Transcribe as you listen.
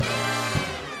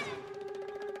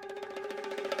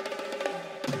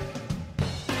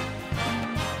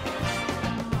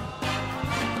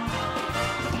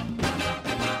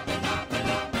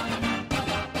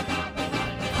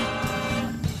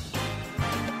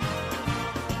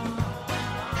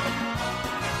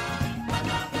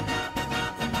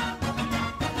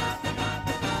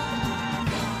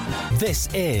This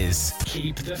is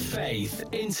Keep the Faith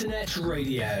Internet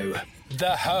Radio,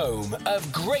 the home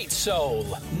of great soul,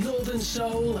 Northern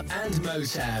Soul and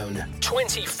Motown.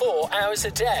 24 hours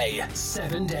a day,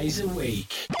 7 days a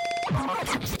week.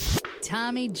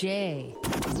 Tommy J.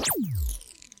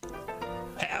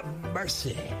 Have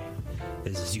mercy.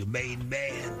 This is your main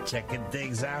man checking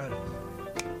things out.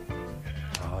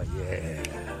 Oh, yeah.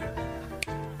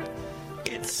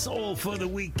 It's Soul for the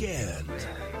Weekend.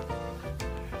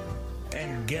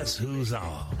 And guess who's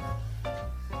on?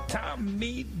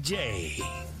 Tommy J.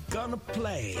 Gonna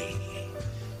play.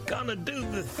 Gonna do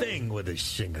the thing with a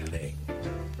shingling.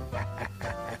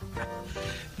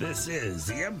 This is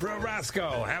the Emperor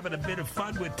Roscoe having a bit of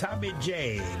fun with Tommy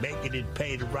J, making it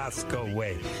pay the Roscoe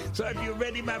way. So if you're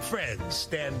ready, my friends,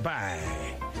 stand by.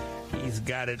 He's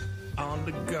got it on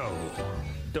the go.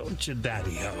 Don't you,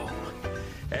 daddy-o?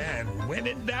 And when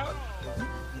in doubt,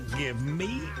 give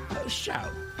me a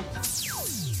shout.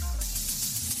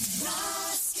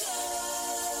 Roscoe's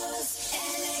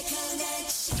LA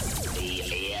Connection.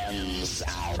 Aliens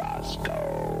are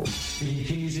Roscoe.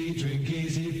 Speak easy, drink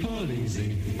easy, pull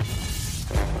easy.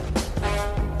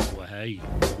 Well, hey,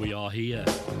 we are here,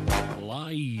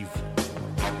 live.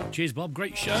 Cheers, Bob.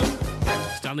 Great show.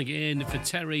 Standing in for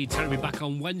Terry. Terry will be back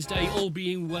on Wednesday, all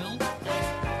being well.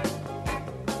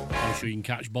 I'm sure you can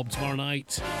catch Bob tomorrow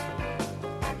night.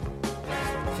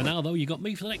 For now, though, you got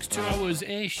me for the next 2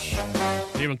 hours-ish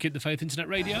here on Keep the Faith Internet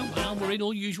Radio, and we're in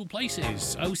all usual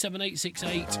places.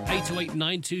 07868 808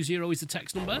 920 is the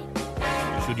text number,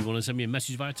 should you want to send me a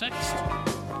message via text.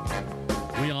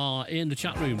 We are in the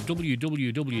chat room,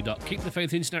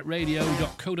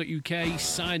 www.keepthefaithinternetradio.co.uk.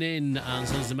 Sign in and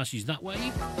send us a message that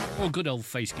way, or good old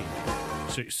Facebook.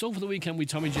 So it's Soul for the Weekend with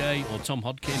Tommy J, or Tom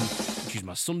Hodkin, which is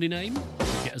my Sunday name.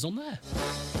 Get us on there.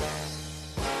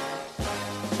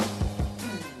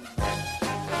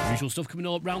 Usual stuff coming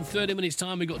up around 30 minutes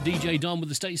time. We've got DJ Don with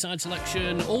the stateside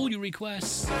selection, all your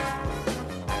requests,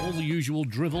 all the usual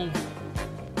drivel,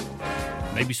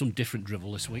 maybe some different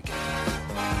drivel this week,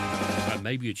 and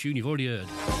maybe a tune you've already heard,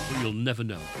 but you'll never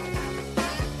know.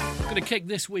 I'm going to kick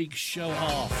this week's show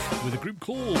off with a group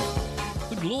called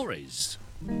The Glories.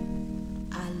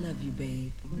 I love you,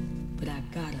 babe, but I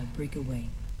gotta break away.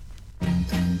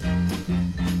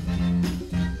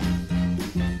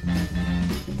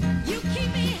 You keep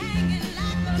me hanging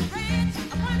like a branch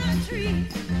upon a tree.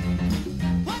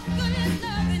 What good is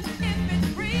loving if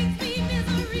it brings me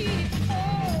misery?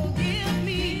 Oh, give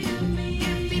me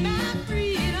my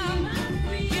freedom.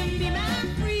 Give me my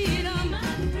freedom.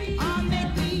 I'll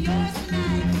make me yours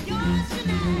tonight,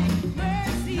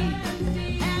 Mercy,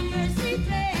 have mercy,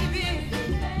 baby.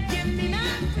 Give me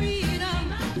my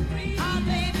freedom. Oh,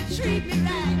 baby, treat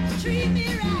me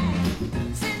right.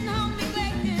 Sitting home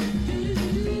neglected,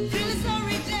 feeling so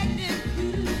rejected,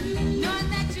 knowing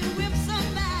that you whip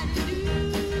somebody.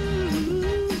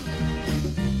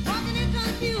 Walking in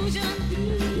confusion,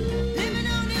 living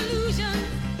on illusion.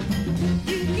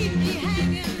 You keep me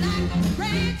hanging like a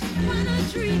branch upon a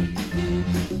tree.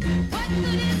 What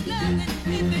good is loving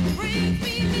if it brings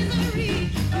me misery?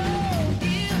 Oh,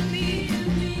 give me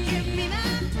my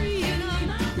freedom.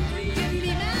 Give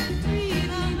me my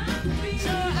freedom.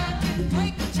 So I can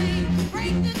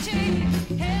break the chain,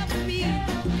 help me,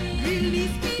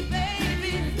 release me,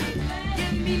 baby.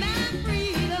 Give me my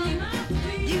freedom.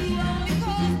 You only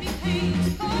cause me pain.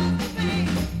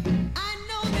 I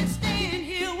know that staying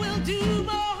here will do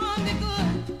more harm than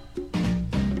good.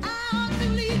 I ought to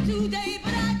leave today,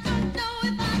 but I don't know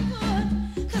if I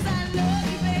could. 'Cause I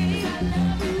love you, babe.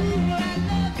 Ooh, I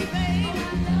love you, babe.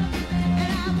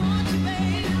 And I want you,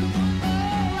 babe.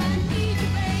 Oh, I need you,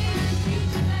 babe.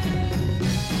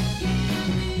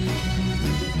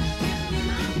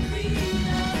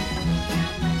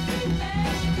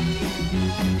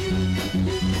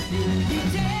 You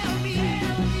tell me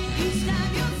each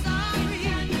time you're sorry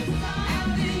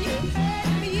after you hurt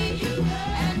me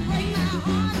and break my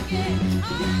heart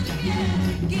again.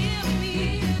 Give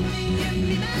me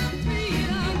my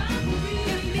freedom.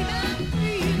 Give me my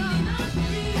freedom.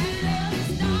 And let me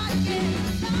start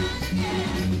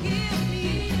again. Give me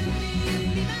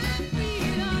my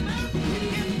freedom.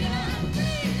 Give me my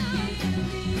freedom.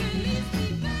 Release me,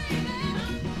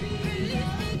 baby.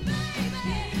 Release me,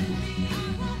 baby. I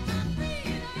want my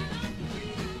freedom.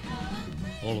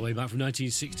 All the way back from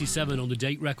 1967 on the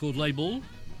Date record label.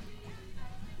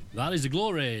 That is The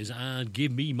Glories and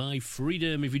Give Me My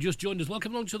Freedom. If you just joined us,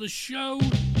 welcome along to the show.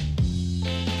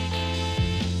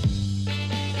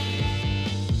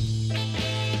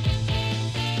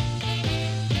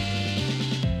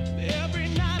 Every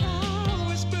night I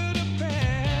whisper a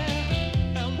prayer,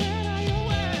 and when I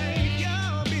awake,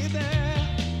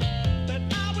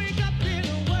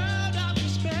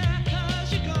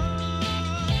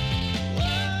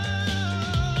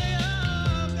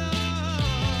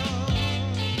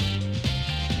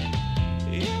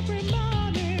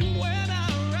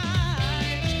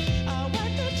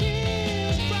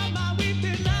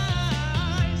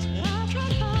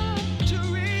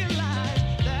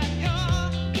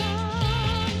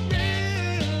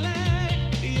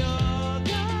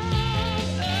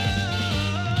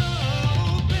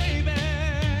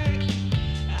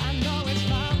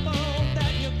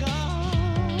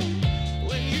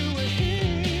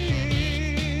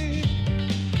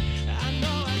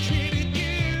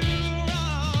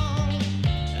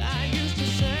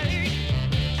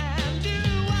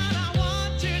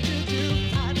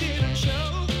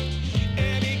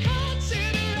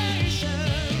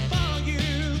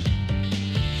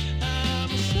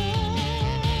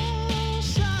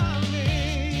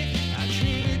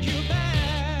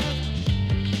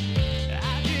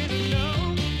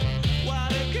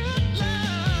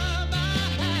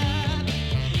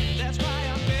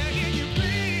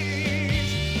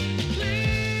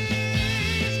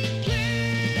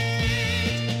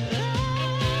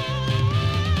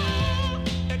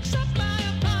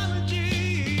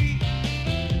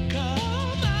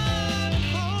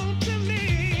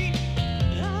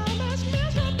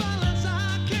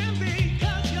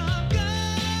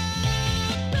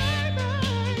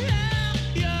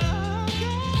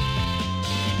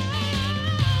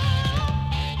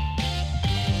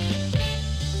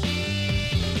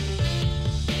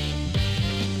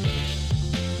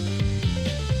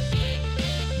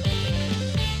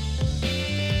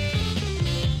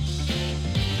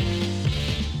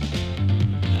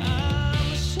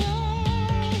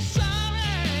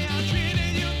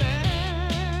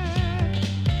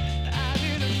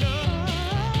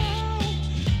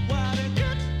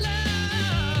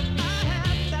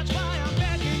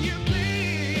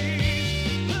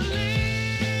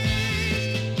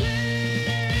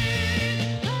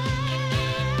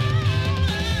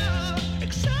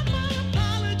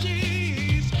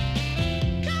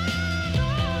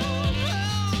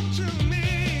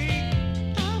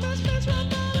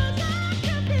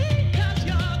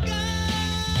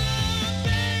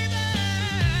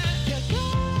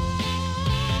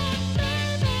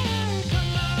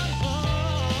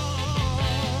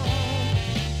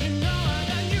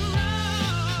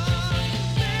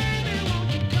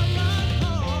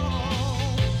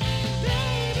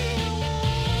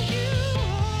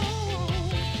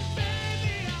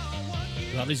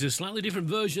 is a slightly different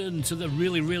version to the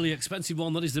really, really expensive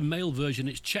one. That is the male version.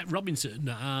 It's Chet Robinson,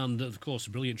 and of course, a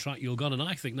brilliant track, You're Gone, and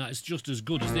I think that is just as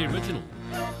good as the original.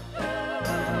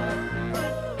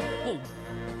 Well,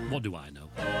 what do I know?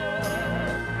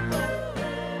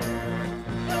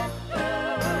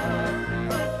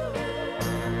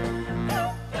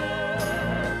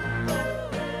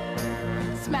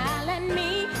 Smile at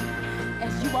me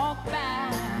as you walk by.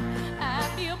 I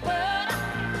feel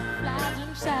butterflies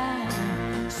inside.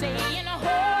 Say in a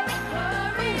hurry,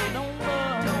 hurry, don't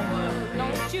worry,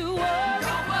 don't you worry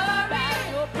about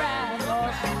your pride,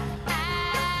 'cause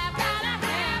I've gotta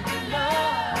have your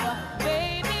love,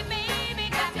 baby, baby,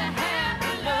 got to have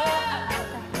your love,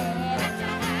 got to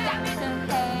have it, got to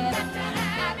have it.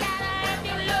 I gotta have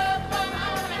your love, come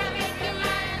on and make you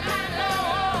mine, my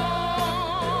love.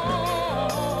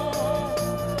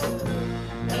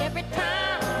 Every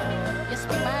time you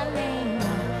speak my name,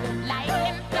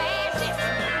 lightning flashes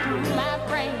through my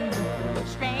brain.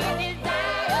 Strange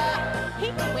desire,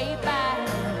 heat way by,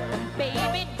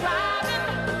 baby, driving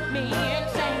me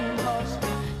insane. 'Cause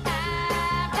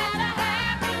I've gotta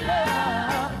have your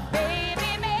love,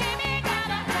 baby, baby,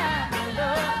 gotta have your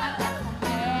love.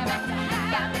 I got to have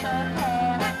it, got to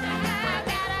have it. I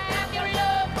gotta have your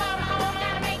love, come on,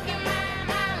 gotta make you mine,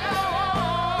 my love.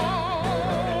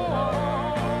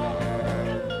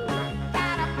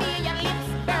 Gotta feel your lips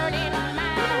burning on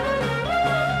mine.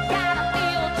 Gotta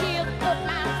feel chills up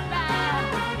my spine.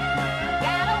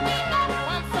 Gotta wake up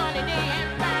one sunny day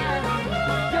and find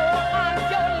your arms,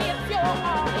 your lips, your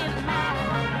heart is mine.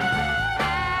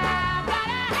 I've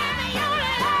gotta have your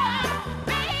love,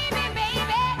 baby,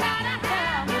 baby, gotta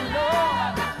have your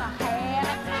love. Got to have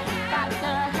it, got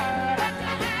to have it.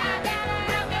 I gotta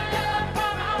have your love,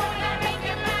 come on, and make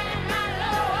you mine, my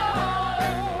love.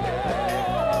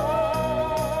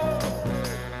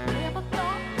 Never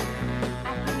thought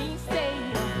I'd hear me say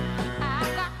I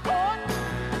got caught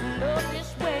in love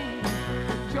this way.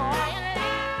 Joy and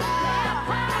laughter,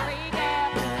 break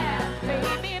out,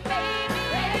 baby, baby,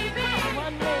 baby,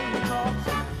 one day, 'cause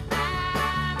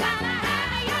I've gotta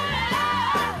have your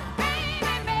love,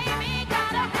 baby, baby,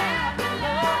 gotta have your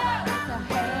love, got to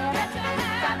have it,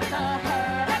 got to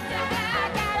have it. I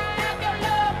gotta have your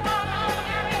love, come on,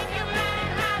 and make you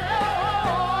mine, my love.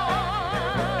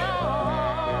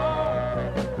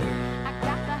 I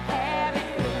got to have it,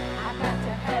 I got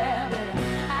to have it.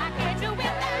 I can't do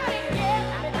without it,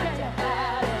 yeah, I got to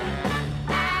have it.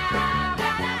 I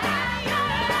gotta have your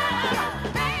love,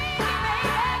 baby,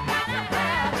 gotta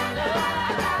have your love.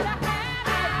 I gotta have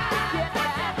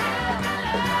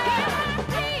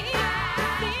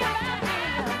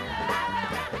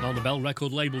it, On the Bell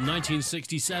record label,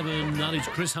 1967, that is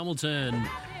Chris Hamilton.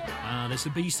 And it's the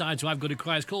B-side to I've Got to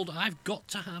Cry. It's called I've Got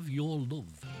to Have Your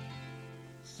Love.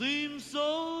 Seems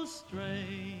so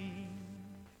strange.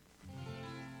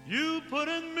 You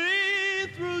putting me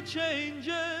through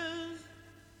changes,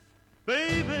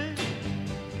 baby.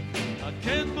 I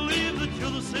can't believe that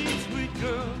you're the same sweet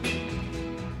girl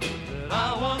that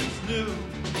I once knew,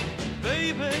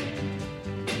 baby.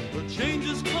 The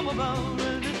changes come about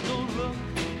and it don't look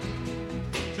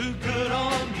too good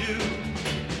on you.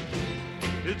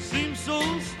 It seems so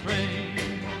strange.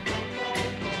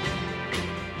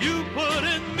 You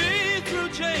putting me through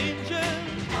changes,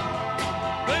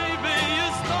 baby. You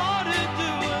started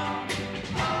doing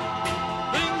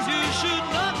things you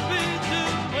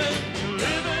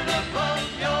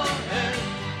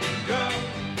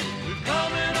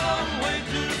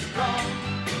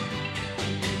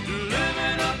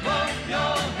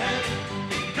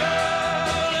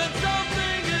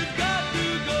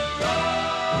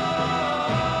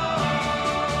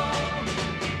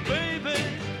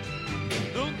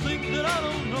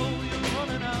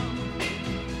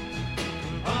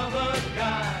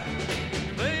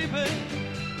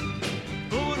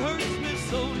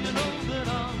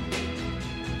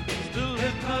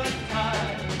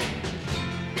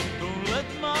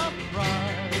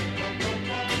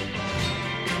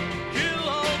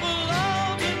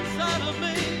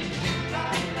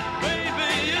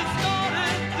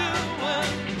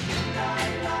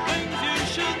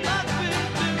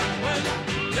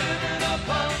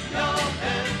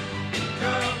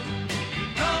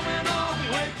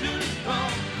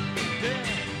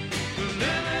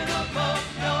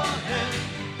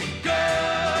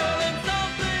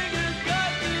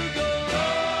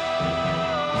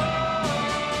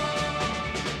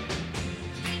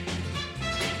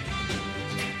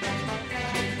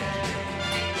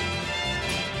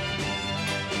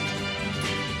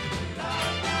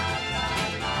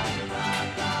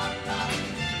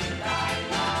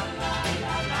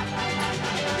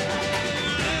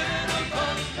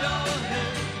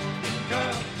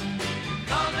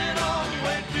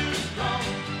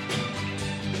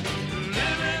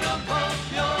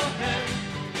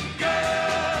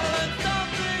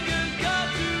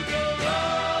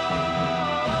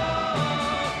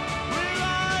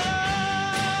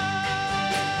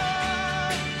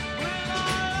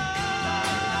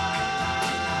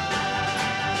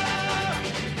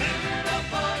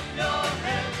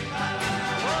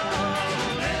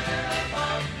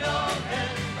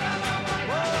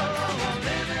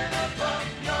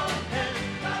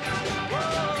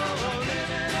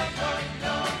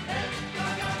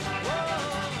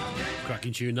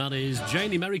Cracking tune, that is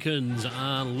Jane Americans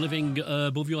and Living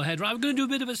Above Your Head. Right, we're going to do a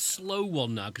bit of a slow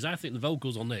one now because I think the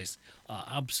vocals on this are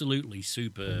absolutely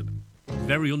superb.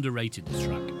 Very underrated, this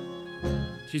track.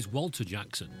 This is Walter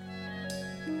Jackson.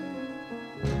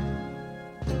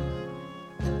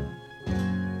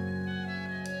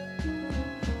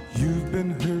 You've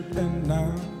been hurt and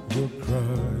now you're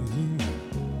crying.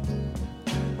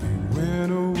 You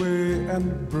went away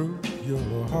and broke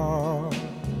your heart.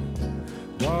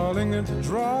 Darling,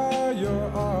 dry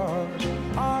your eyes.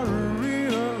 I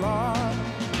realize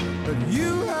that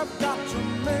you have got to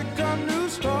make a new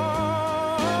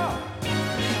start.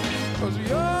 'Cause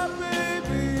your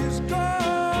baby's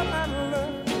gone and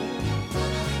left,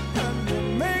 and you're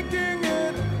making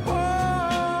it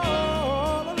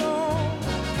all alone.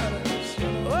 And it's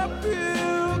an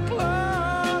uphill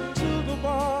climb to the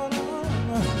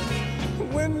bottom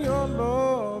when your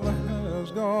love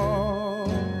has gone.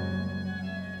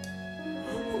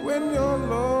 When your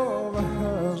love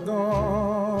has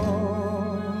gone.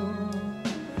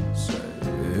 Say,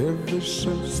 ever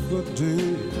since the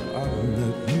day I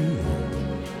met you,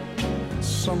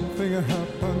 something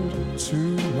happened to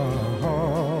my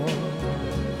heart.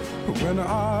 When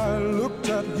I looked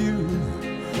at you,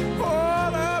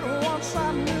 all at once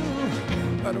I knew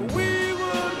that we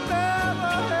would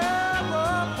never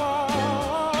ever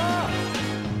part.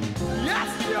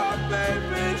 Yes, your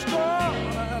baby's gone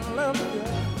and left you,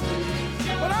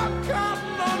 but I'm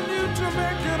counting on you to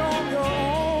make it on your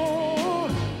own.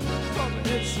 'Cause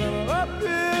it's an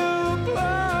uphill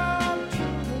climb to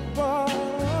the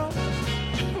bottom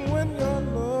when your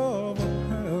love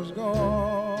has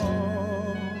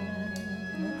gone.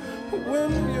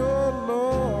 When your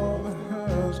love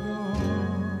has gone.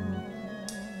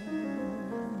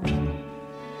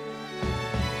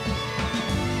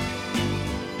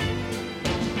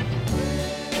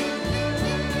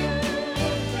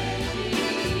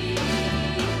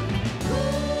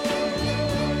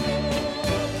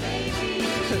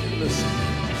 Listen,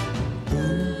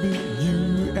 baby, you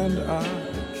and I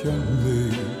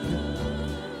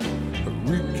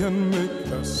can make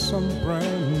some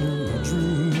brand new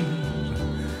dreams.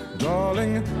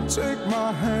 Darling, take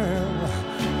my hand.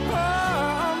 I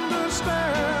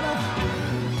understand,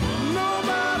 no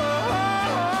matter how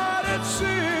hard it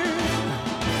seems.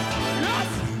 Yes,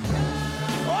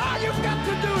 all you've got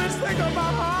to do is think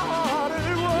about how hard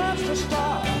it was to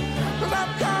start. 'Cause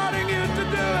I'm counting you to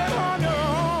do it on your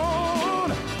own.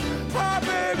 Oh,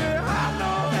 baby, I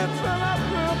know it's an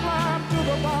uphill climb to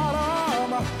the bottom.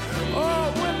 Oh,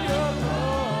 when your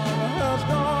love has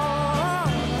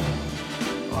gone,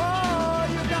 all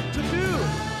you got to do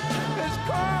is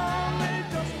call me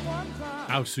just one time.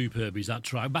 How superb is that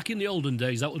track? Back in the olden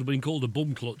days, that would have been called a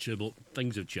bum clutcher, but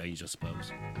things have changed, I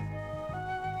suppose.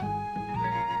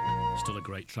 Still a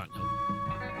great track, though.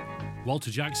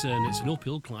 Walter Jackson, it's an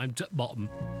uphill climb to bottom.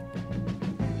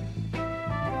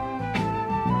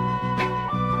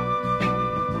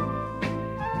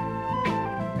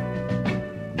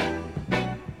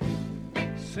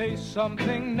 Say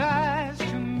something nice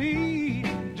to me,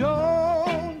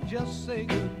 don't just say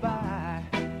goodbye.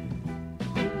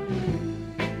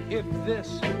 If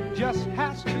this just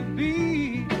has to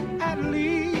be, at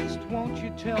least won't you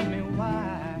tell me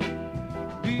why?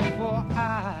 Before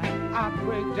I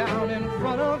break down in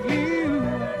front of you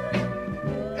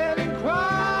and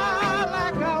cry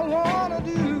like I wanna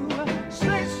do.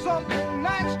 Say something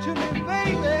nice to me,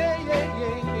 baby, yeah,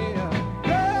 yeah, yeah.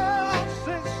 Girl,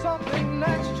 say something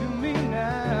nice to me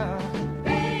now.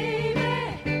 Baby,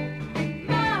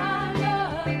 my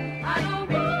love, I don't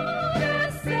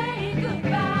wanna say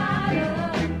goodbye,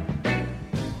 love.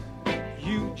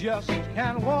 You just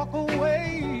can't walk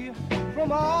away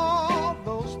from all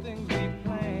those things we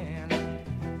planned.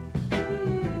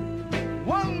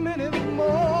 1 minute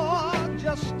more,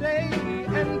 just stay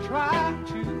and try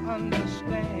to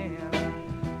understand.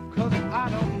 'Cause I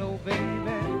don't know,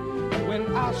 baby,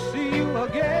 when I'll see you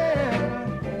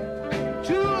again.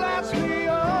 To last me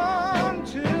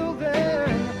until then,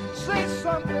 say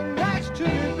something nice to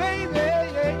me, baby,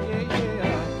 yeah, yeah,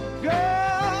 yeah.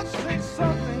 Girl, say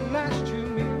something nice to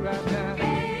me right now.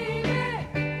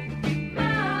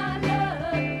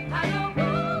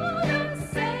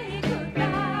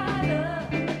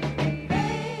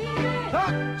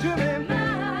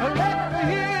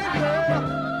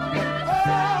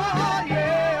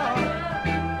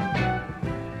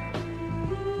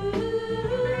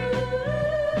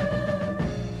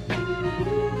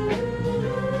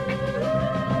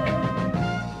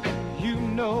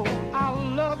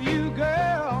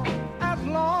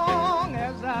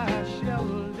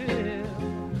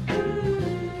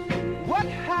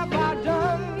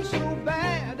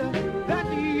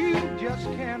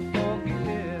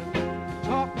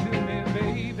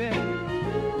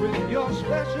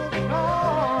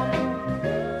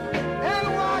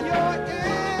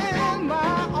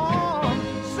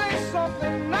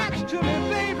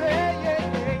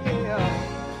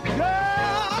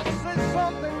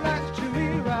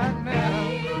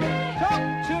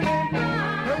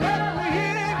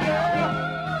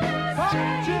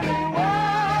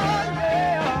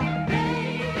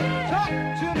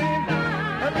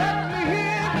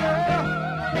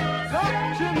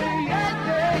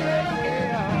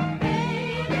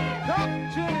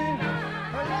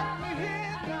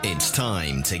 It's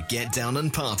time to get down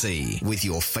and party with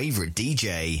your favorite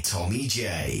DJ, Tommy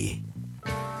J.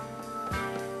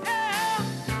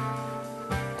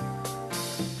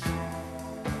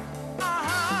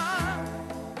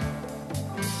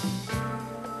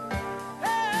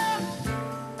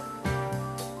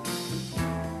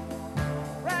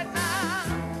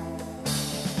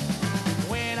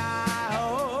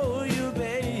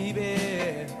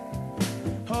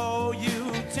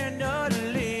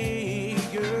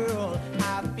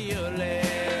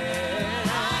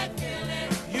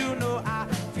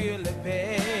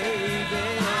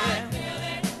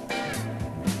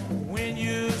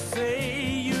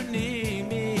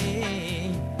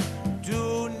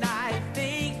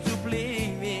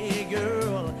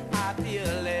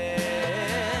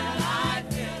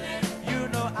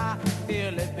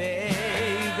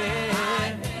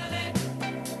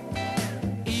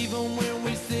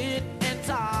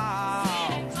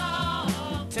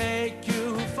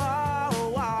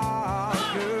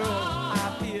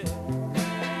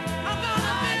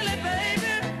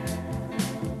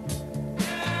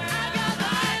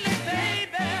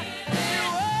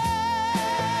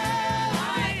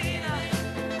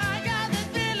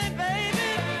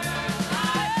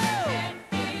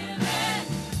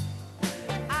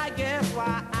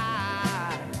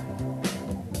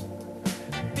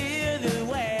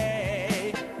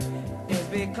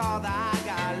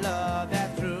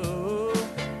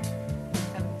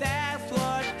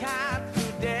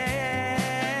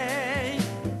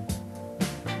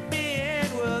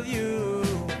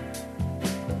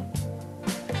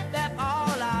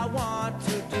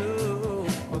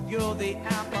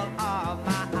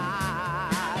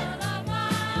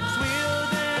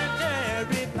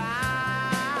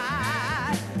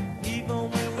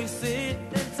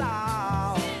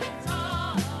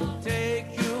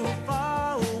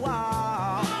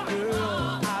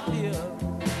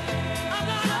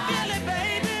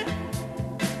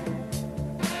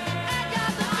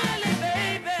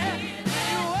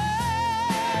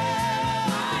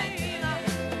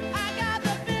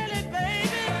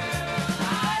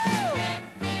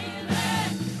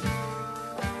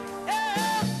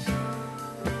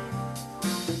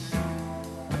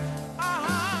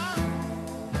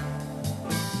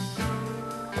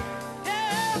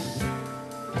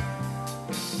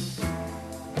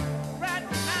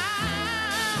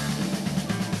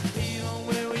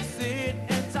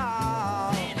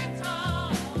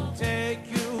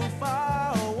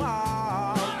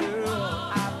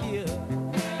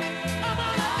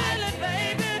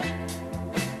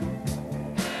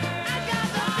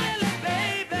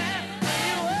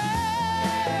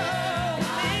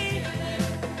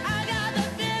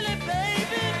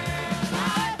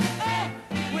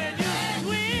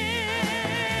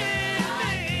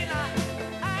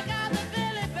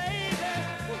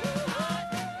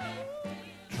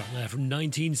 From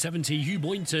 1970, Hugh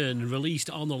Boynton, released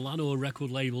on the Lano record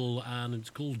label, and it's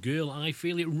called Girl, I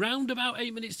Feel It. Round about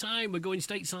 8 minutes' time, we're going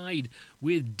stateside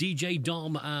with DJ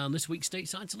Dom and this week's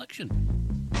stateside selection.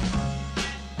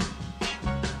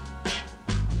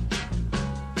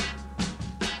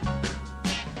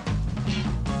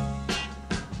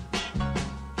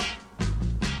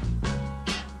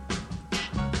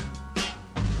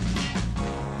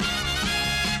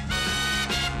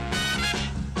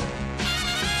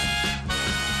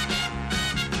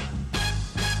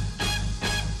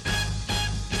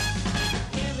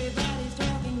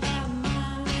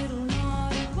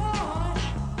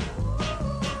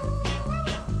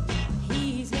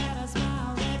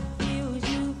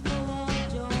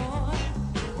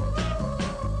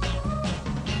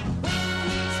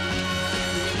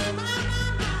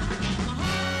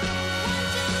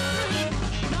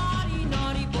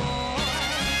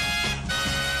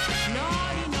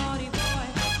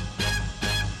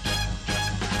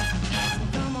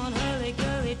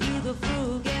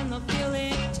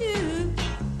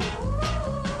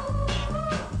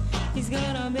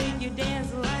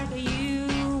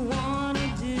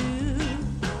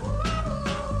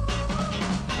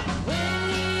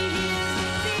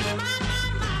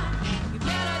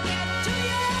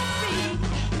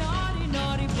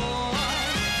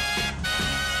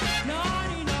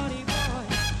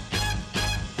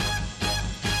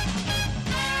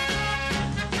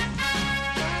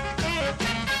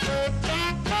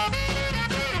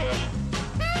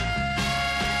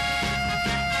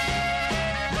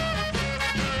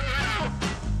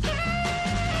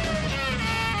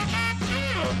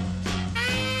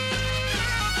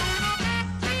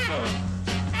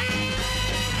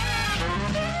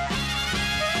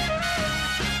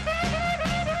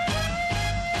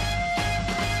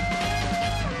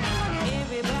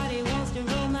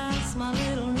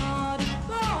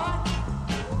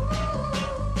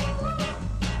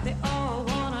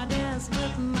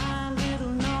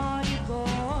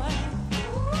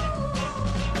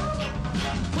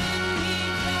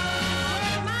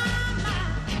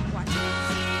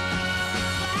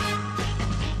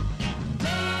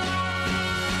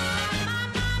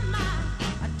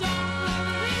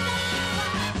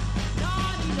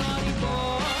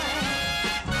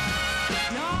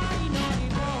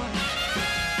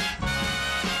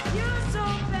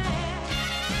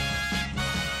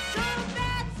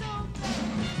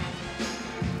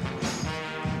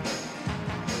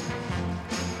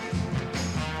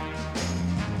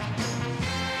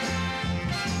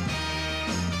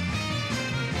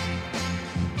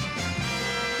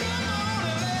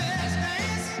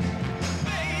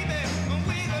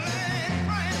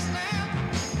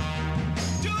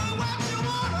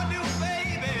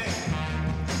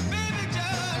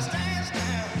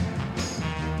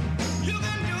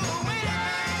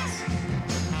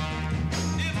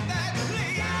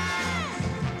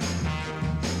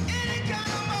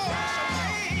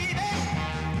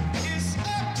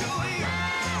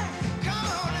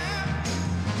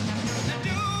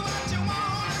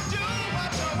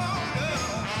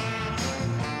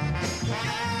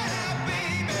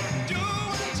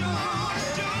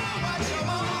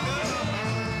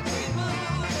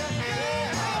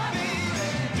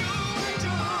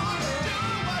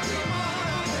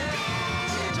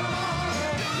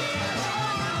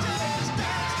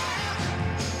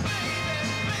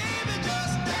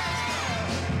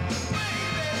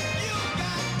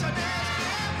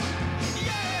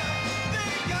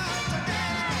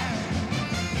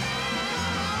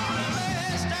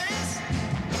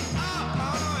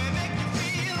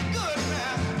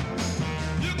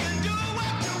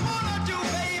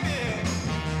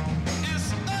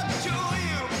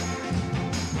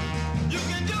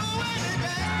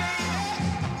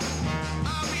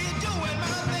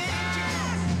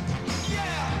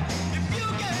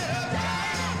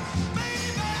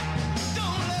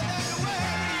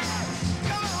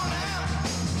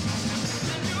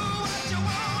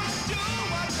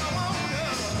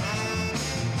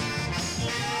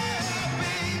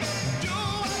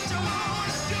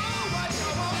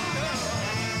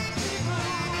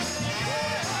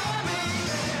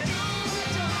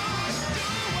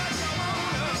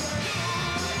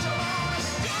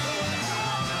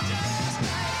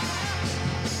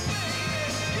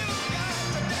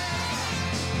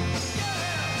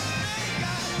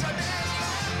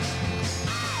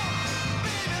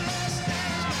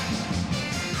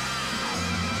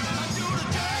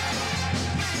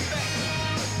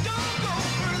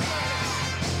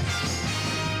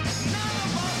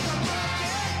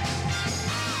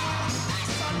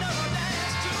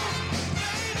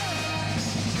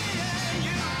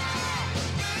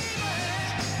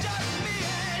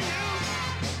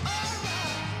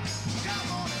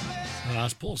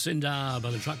 That's Paul Sindar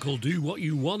by the track called Do What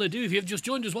You Wanna Do. If you've just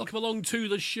joined us, welcome along to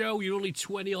the show. You're only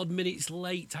 20 odd minutes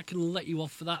late. I can let you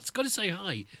off for that. Got to say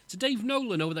hi to Dave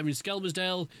Nolan over there in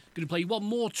Skelmersdale. Going to play one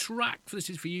more track. This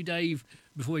is for you, Dave,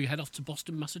 before you head off to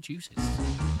Boston, Massachusetts.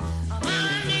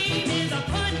 My name is a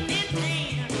pudding in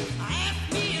pan.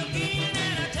 Ask me again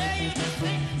and I tell you the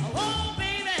thing. Oh,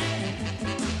 baby,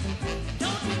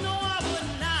 don't you know I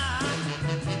wouldn't lie?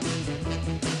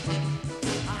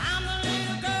 I'm the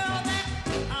little girl that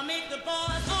I make the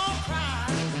boys all cry.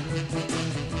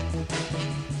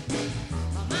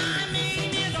 My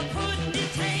name is a pudding in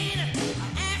pan.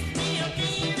 Ask me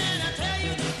again and I tell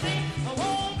you the thing.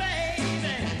 Oh,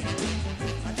 baby,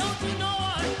 don't you know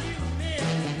what you miss?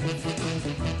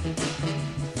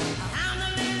 I'm the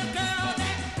little girl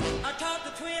that I taught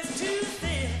the twist to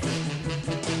sit.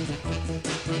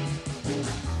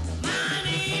 My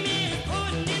name is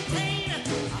Puddin' in Tain.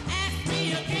 Ask me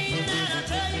again and I'll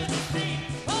tell you the thing.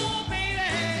 Oh, baby,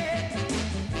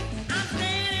 I'm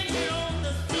standing here on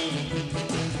the scene.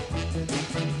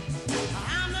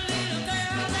 I'm the little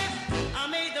girl that I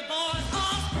made the boys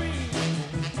all scream.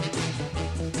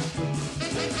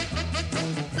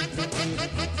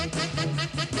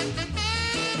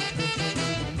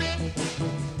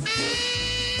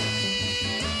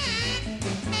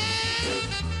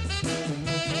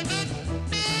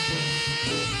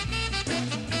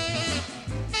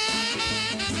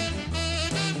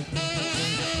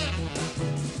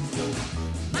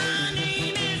 My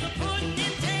name is a puddin'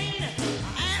 in Tain.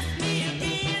 Ask me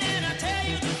again and I'll tell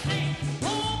you the thing.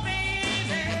 Oh,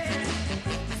 baby,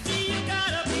 I see you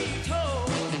gotta be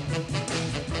told.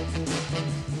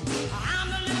 I'm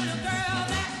the little girl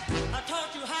that I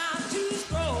taught you how to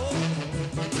scroll.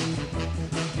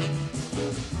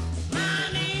 My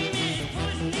name is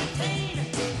Puddin' in Tain.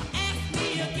 Ask me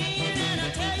again and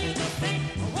I'll tell you the thing.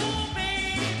 Oh,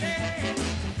 baby,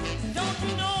 don't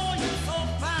you know you're so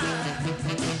fine?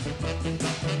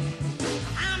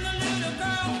 I'm the little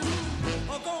girl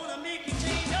who's gonna make you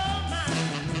change your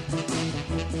mind.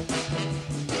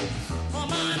 Oh,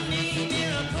 my name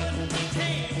is Puddin' in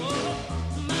Tain. Oh,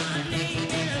 my name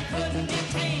is Puddin' in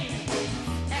Tain.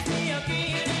 Ask me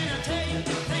again and I'll tell you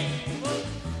the thing. Oh,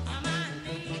 my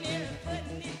name is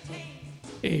Puddin' in Tain.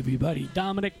 Hey everybody,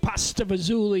 Dominic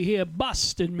Pastavazuli here,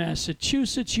 Boston,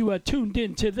 Massachusetts. You are tuned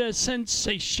in to the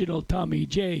sensational Tommy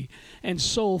J and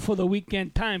Soul for the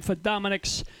Weekend. Time for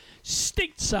Dominic's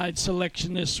stateside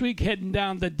selection this week, heading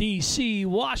down to D.C.,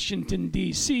 Washington,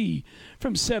 D.C.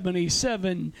 From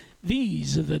 77,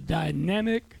 these are the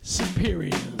Dynamic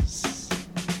Superiors.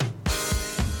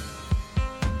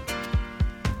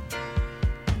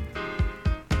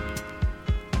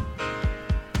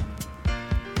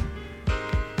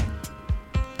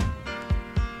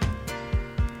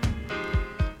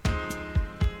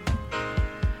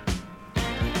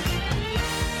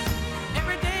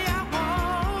 Every day I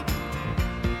walk,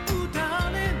 ooh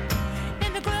darling,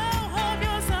 in the glow of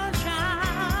your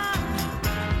sunshine,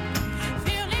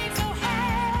 feeling so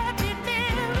happy,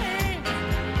 feeling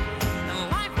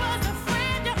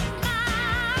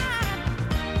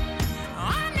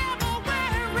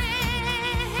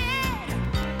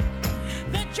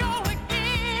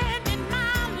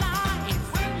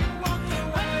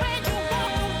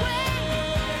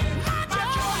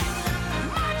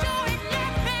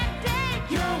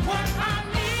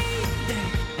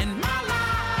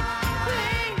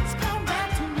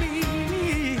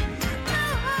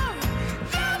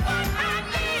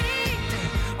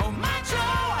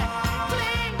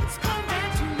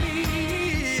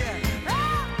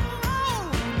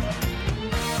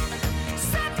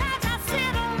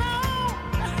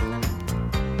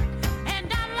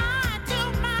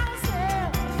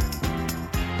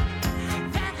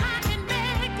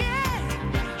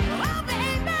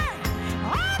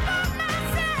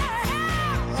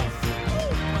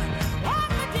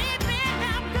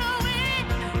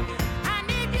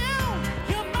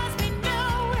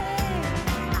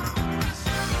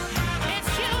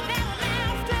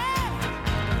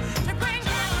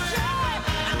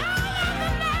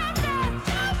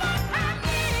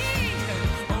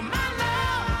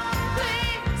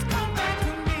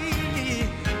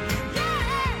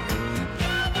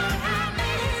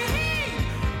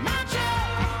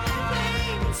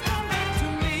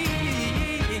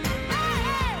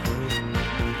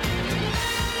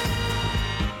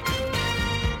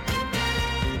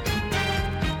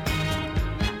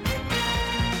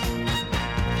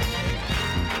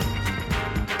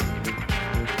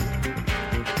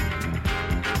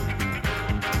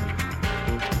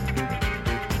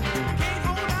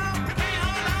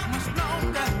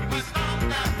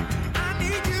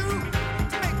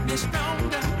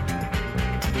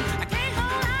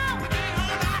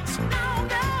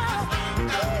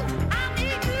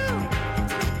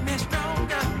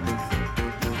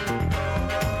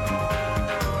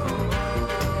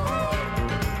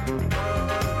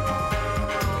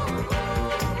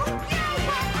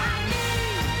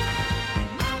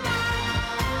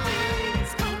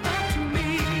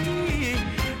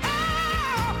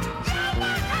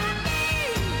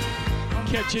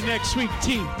Catch you next week,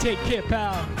 team. Take care,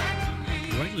 pal.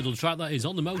 Great little track that is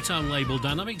on the Motown label,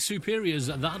 Dynamic Superiors.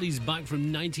 That is back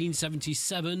from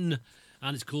 1977,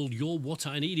 and it's called You're What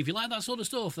I Need. If you like that sort of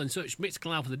stuff, then search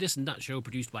Mixcloud for the This and That Show,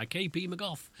 produced by KP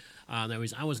McGough. And there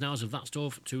is hours and hours of that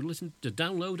stuff to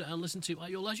download and listen to at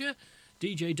your leisure.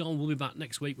 DJ Don will be back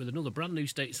next week with another brand new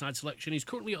stateside selection. He's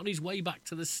currently on his way back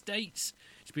to the States.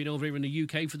 He's been over here in the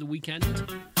UK for the weekend.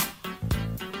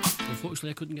 Unfortunately,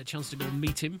 I couldn't get a chance to go and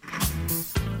meet him,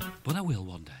 but I will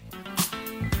one day.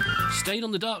 Stayed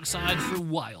on the dark side for a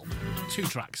while. 2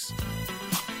 tracks.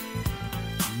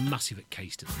 Massive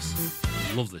case to this.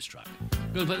 Love this track.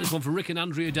 I'm going to play this one for Rick and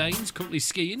Andrea Daines, currently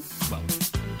skiing. Well,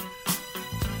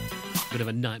 bit of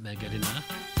a nightmare getting there.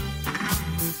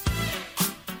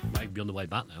 Might be on the way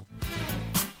back now.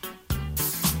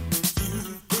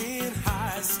 You've been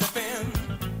high stepping.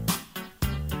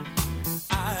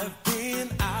 I've been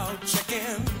out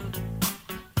checking.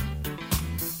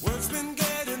 Words been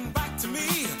getting back to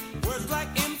me. Words like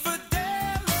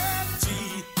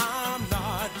infidelity. I'm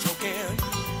not joking.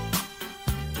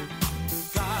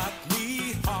 Got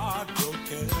me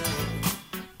heartbroken.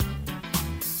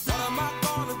 What am I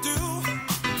gonna do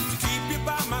to keep you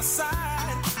by my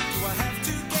side? Do I have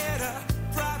to get a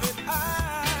private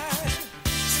eye?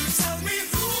 You tell me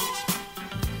who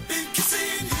been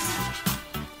kissing you.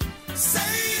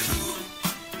 Say who,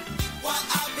 while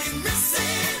I've been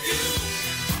missing you.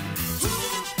 Who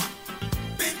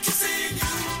been kissing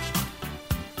you?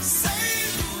 Say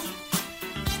who,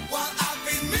 while I've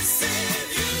been missing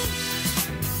you.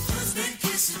 Who's been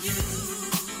kissing you?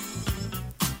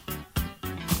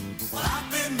 While I've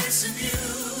been missing you.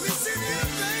 Missing you,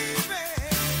 baby.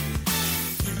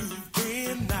 You've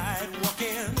been night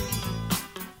walking.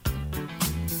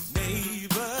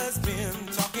 Neighbors been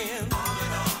talking.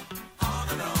 On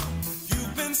and on.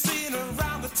 You've been seen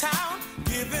around the town,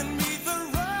 giving me the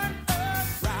run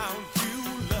around. You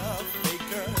love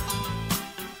faker.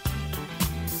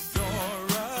 You're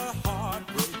a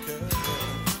heartbreaker.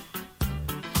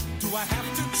 Do I have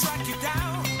to track you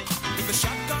down with a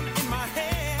shotgun in my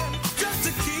hand just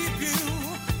to keep you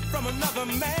from another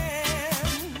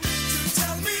man? You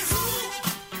tell me who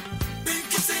been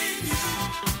kissing you.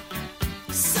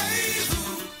 Say who,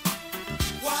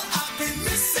 while I've been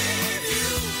missing you.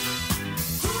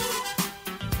 Who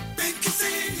been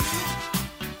kissing you?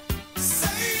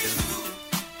 Say who,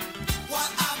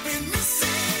 while I've been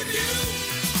missing you.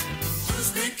 Who's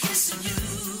been kissing you?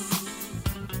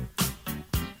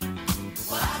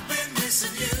 While I've been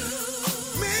missing you.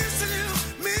 Missing you,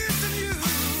 missing you.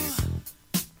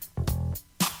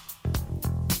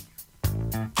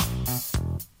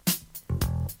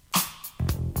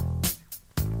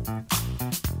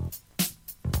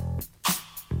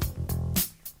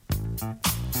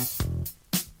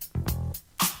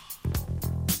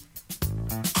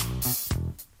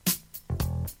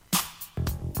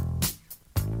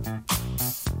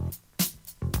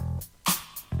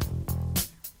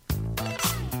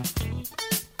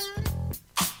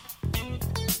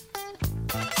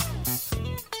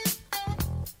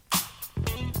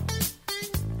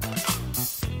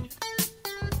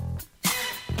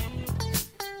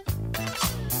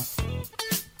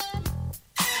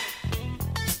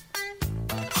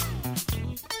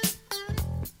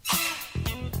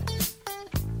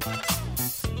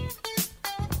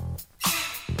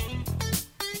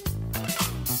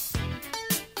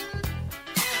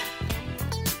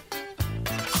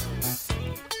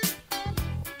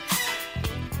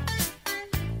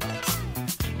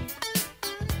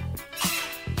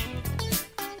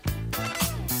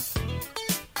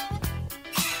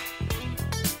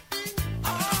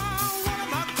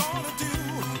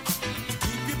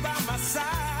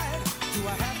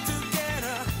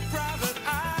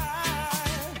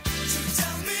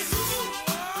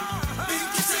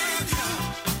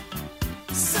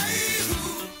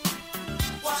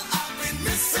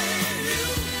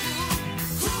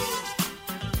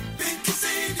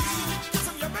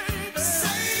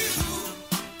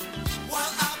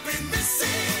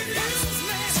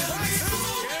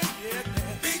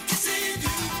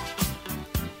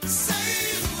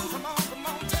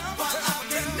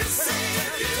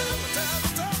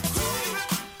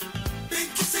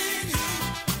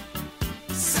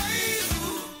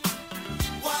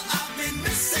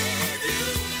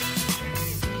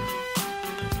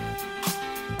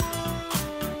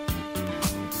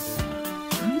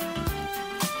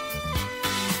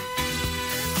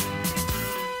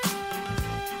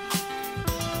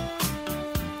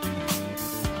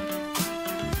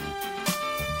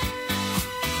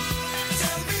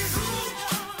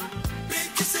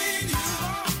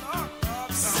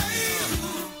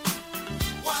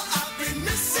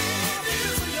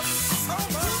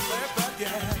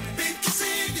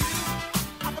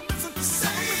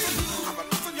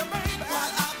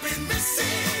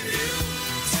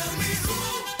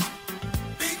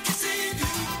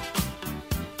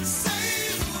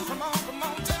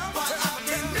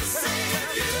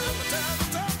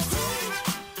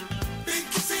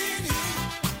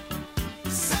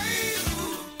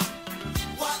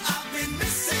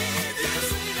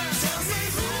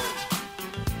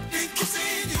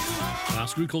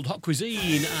 That's a group called Hot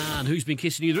Cuisine and Who's Been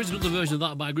Kissing You. There is another version of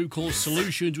that by a group called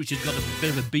Solutions, which has got a bit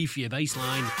of a beefier bass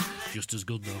line. Just as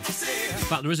good, though. In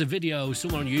fact, there is a video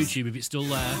somewhere on YouTube, if it's still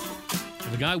there,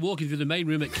 of a guy walking through the main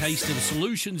room at Case to the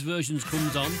Solutions versions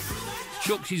comes on,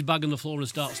 chucks his bag on the floor and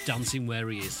starts dancing where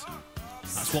he is.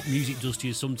 That's what music does to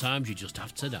you sometimes. You just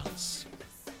have to dance.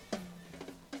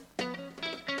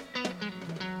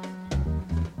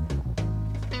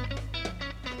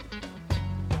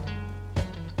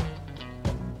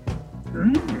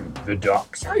 The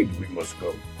dark side we must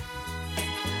go.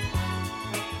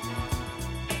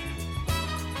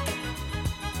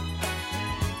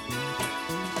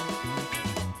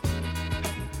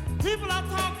 People are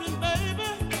talking, baby,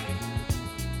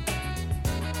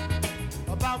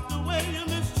 about the way you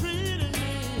mistreated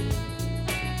me.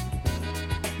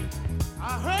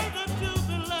 I heard that you've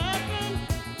been laughing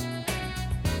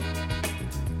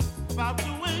about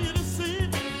the way you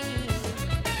deceived me.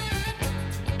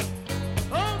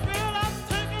 Oh, girl, I've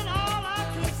taken all I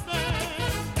can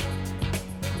stand.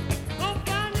 Don't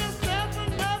find yourself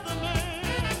another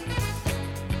man,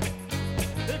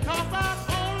 because I've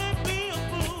only been a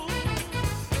fool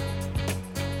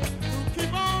to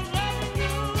keep on loving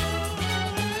you.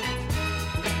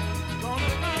 Gonna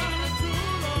find the true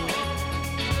love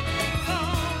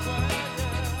somewhere,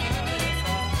 yes I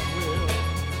will.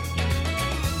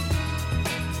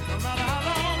 No matter how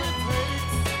long it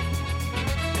takes,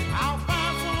 I'll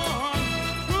find someone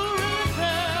who really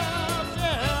cares,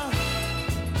 yeah.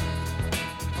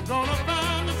 I'm gonna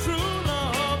find the true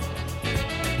love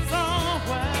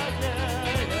somewhere,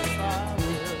 yeah, yes I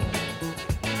will.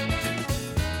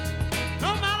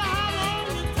 No matter how long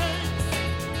it takes,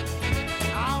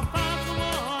 I'll find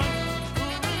someone who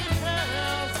really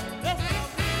cares, yes I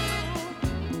will.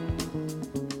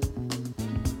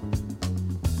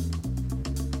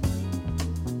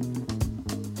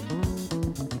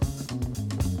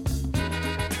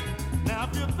 Now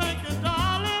if you're thinking,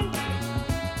 darling,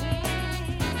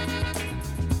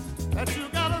 that you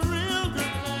got a real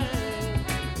good thing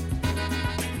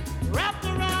wrapped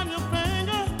around your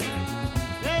finger,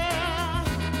 yeah,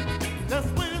 just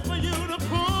waiting for you to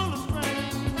pull the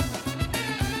string.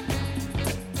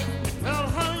 Well,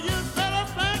 honey, you better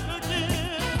think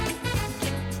again,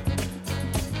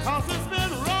 'cause it's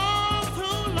been wrong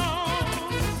too long.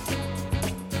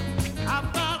 I've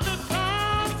got to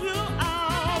count you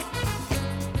out,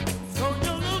 so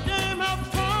your little game has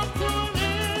come to an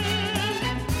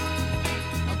end.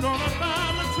 I'm gonna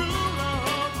find the true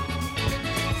love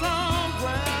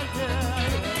somewhere, yeah,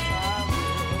 yes I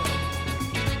will.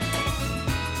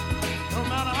 No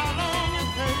matter how long it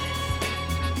takes,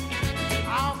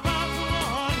 I'll find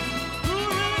someone who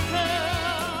really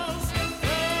cares,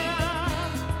 yeah.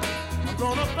 I'm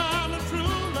gonna find the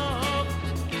true love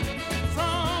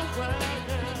somewhere,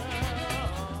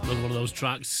 yeah. Another one of those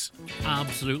tracks,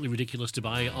 absolutely ridiculous to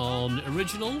buy on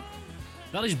original.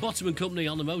 That is Bottom and Company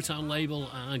on the Motown label.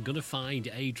 I'm going to find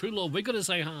a true love. We're going to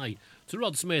say hi to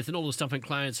Rod Smith and all the staff and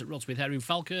clients at Rod Smith Hair in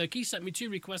Falkirk. He sent me 2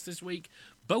 requests this week,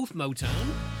 both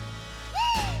Motown.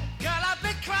 Girl, I've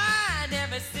been crying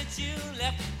ever since you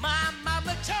left. My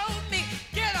mama told me,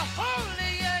 get a hold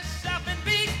of yourself and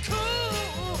be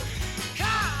cool.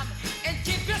 Calm and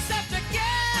keep yourself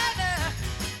together.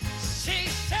 She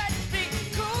said, be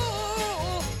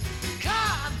cool.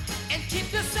 Calm and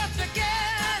keep yourself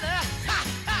together. Ha,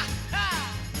 ha,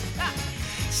 ha, ha.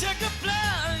 Sugar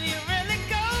plum, you really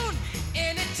gone,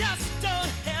 and it just don't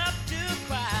help to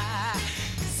cry.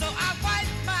 So I wipe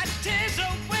my tears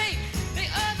away the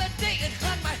other day and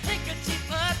hung my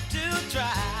handkerchief up to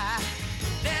dry.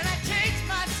 Then I changed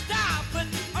my style, put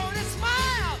on a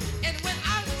smile, and went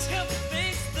out to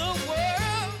face the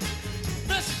world.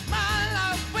 The smile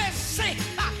I always say,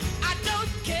 I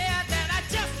don't care that I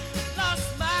just lost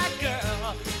my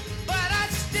girl, but I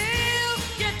still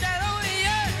get that only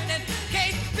yearning.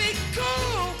 Can't be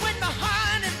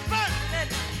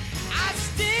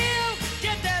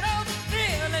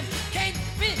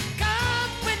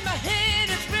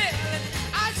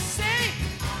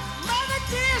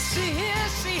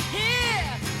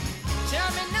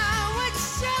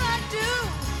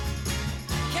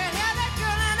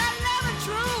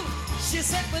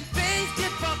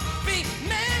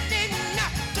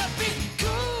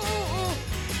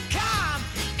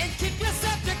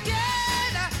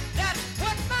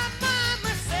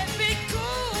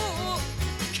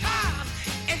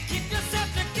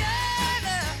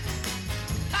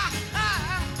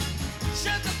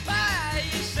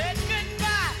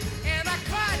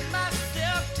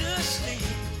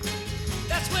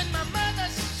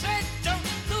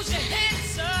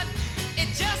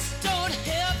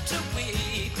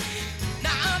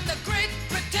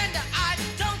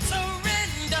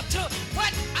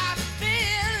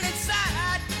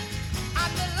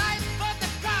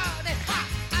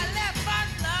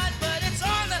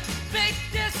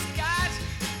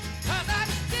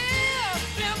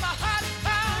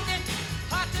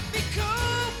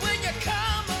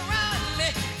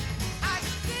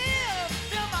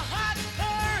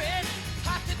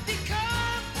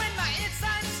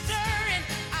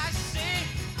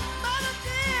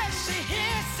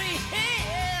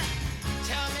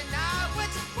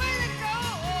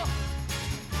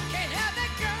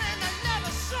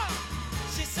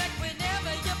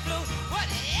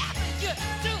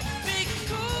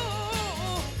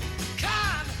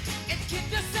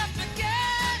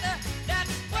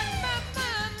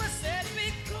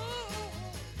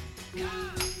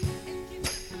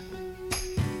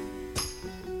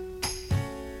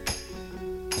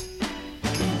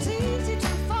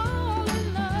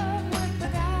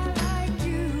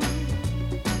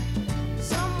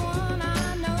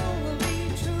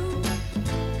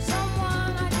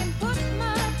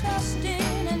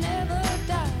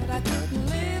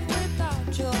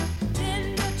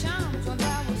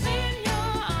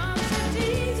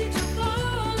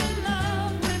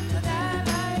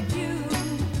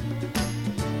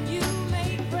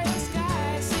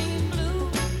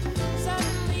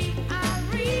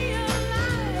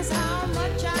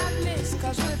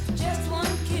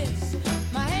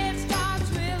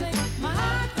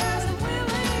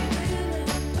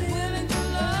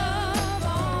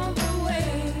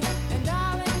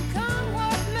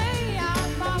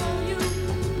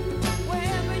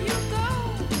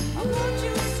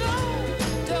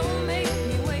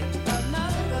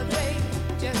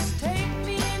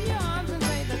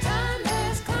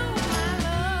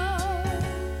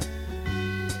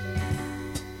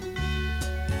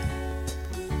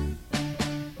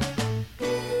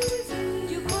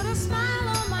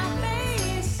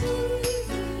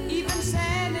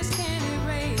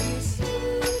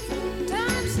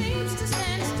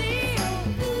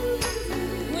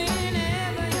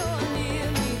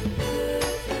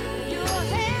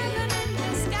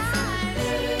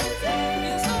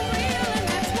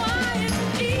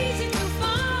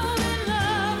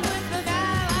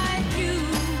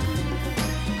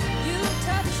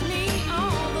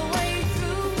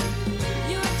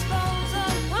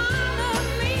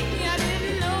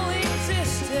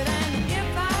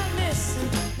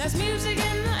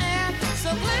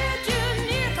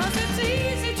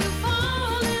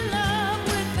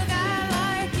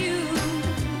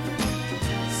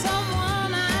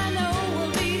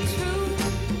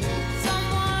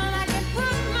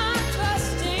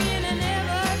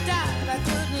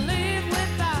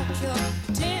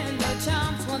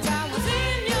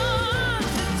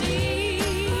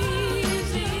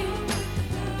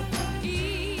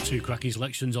cracking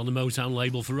selections on the Motown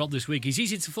label for Rod this week. It's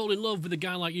easy to fall in love with a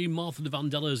guy like you, Martha the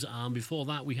Vandellas, and before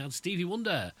that we had Stevie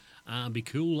Wonder and Be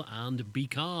Cool and Be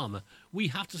Calm. We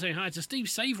have to say hi to Steve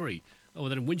Savoury over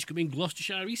there in Winchcombe in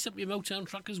Gloucestershire. He sent me a Motown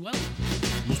track as well.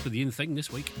 Must be the in thing this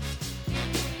week.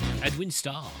 Edwin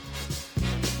Starr.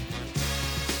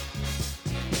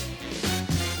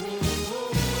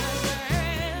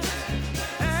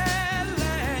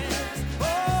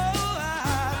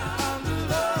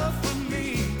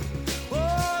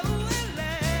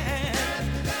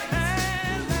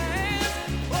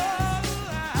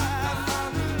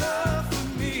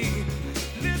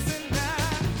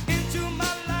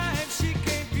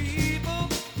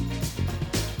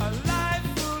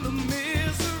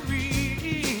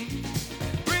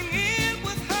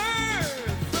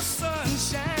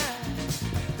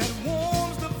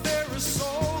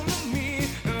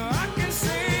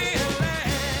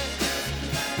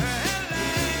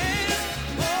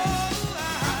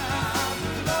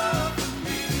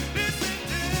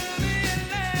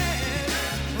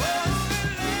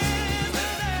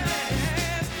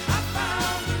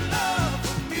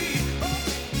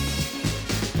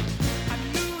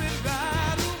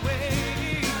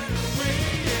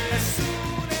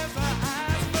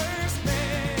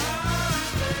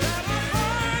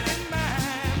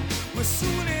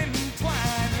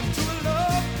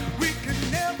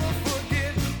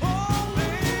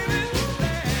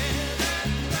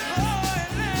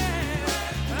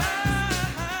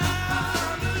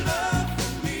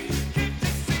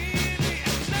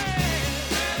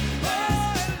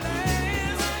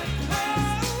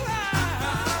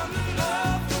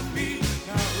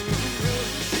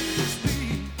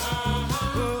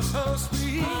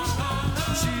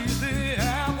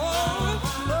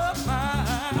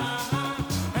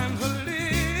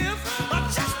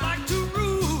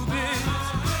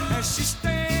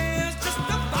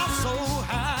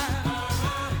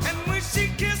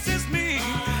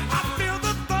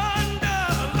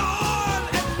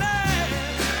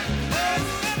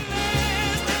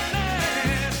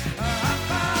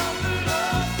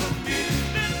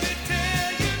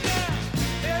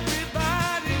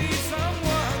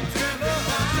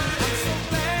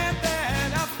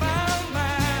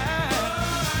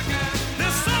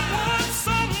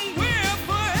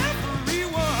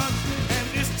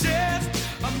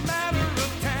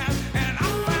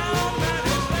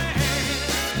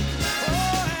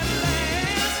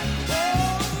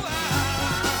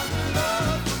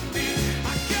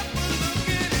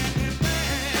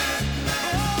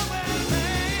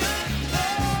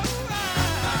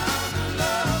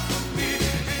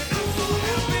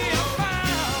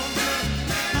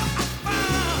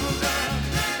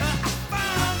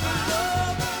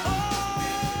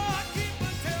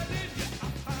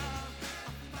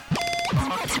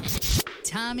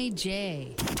 Tommy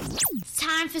J. It's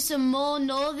time for some more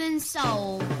Northern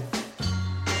Soul.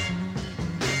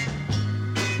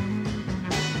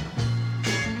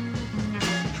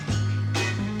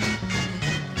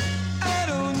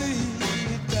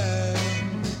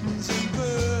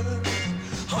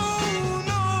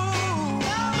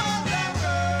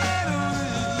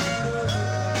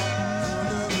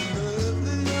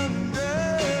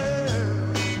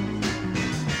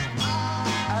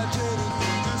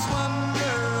 One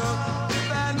girl,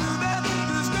 if I knew that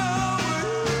this girl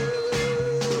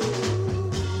would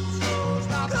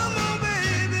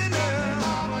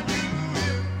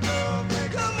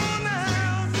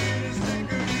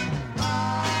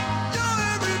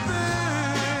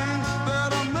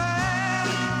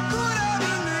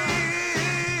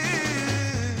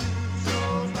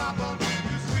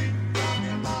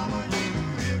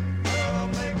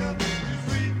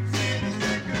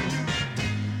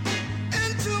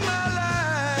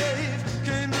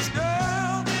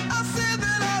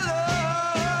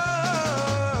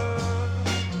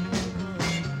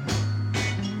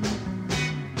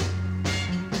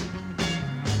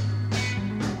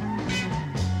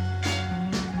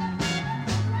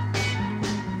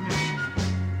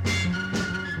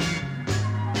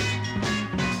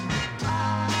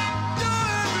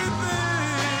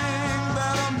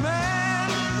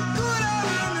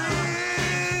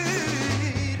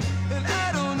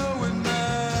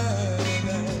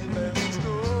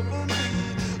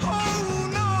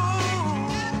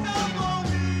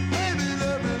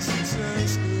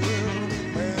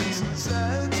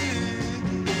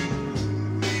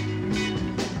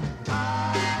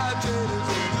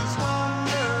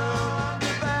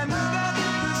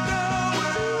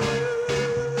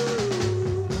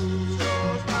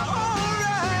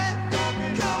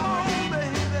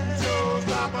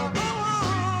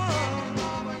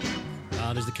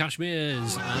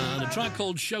Kashmirs, and a track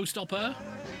called Showstopper.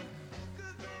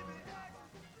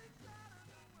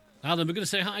 And then we're going to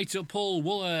say hi to Paul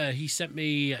Wooler. He sent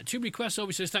me 2 requests over.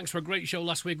 He says, thanks for a great show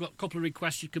last week. Got a couple of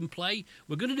requests you can play.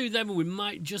 We're going to do them, and we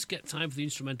might just get time for the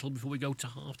instrumental before we go to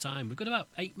half-time. We've got about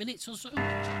 8 minutes or so.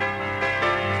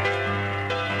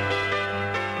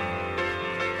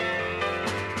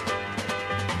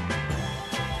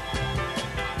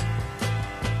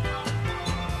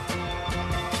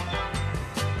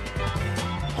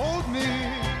 Hold me.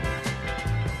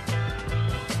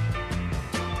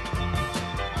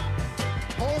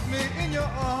 Hold me in your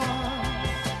arms.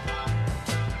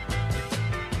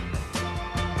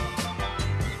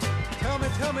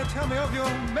 Tell me of your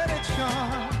many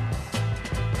charms.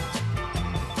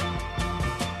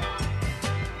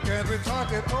 Can we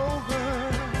talk it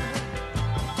over?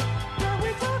 Can we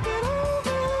talk it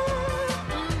over?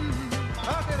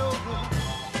 Talk it over.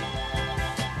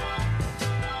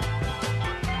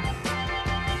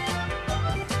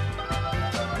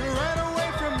 You ran away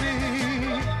from me.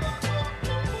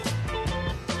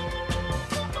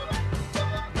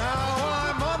 Now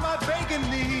I'm on my begging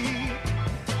knee.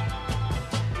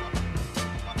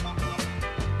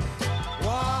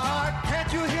 Why can't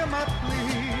you hear my plea?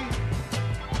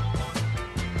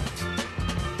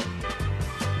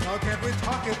 Now can't we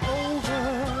talk it over?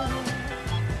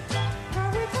 Can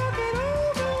we talk it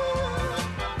over?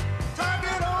 Talk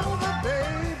it over,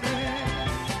 baby.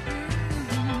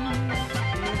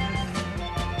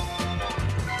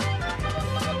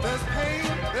 There's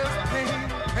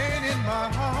pain in my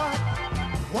heart.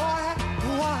 Why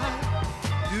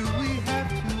do we have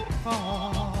to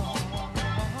part?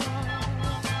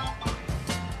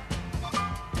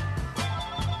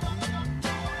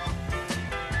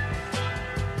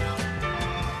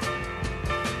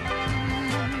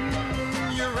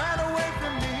 You ran away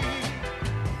from me.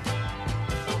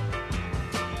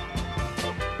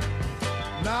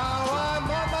 Now I'm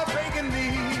on my begging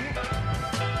knee.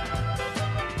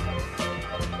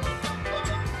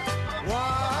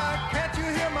 Why can't you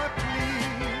hear my plea?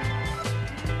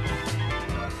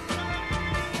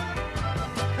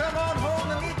 Come on home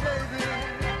to me, baby.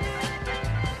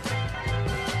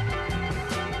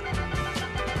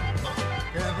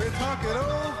 Can we talk it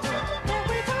over? Can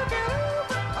we talk it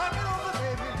over? Talk it over,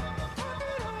 baby.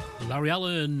 Larry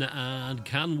Allen, and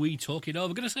Can We Talk It Over?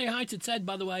 We're going to say hi to Ted,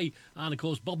 by the way, and of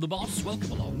course Bob the Boss.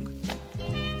 Welcome along.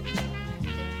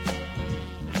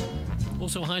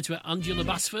 Also hi to Angela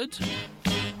Basford.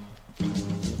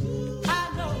 I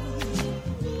know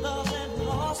love and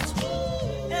lost,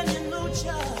 and you know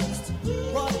just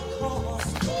what it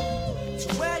costs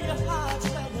to wear your heart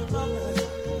where your lovers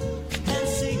and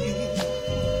see.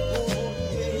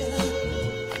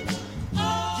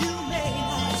 Oh yeah, you may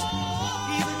not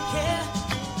even care,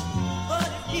 but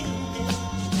if you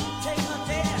take a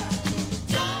dare,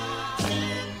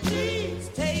 please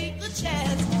take the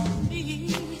chance on me.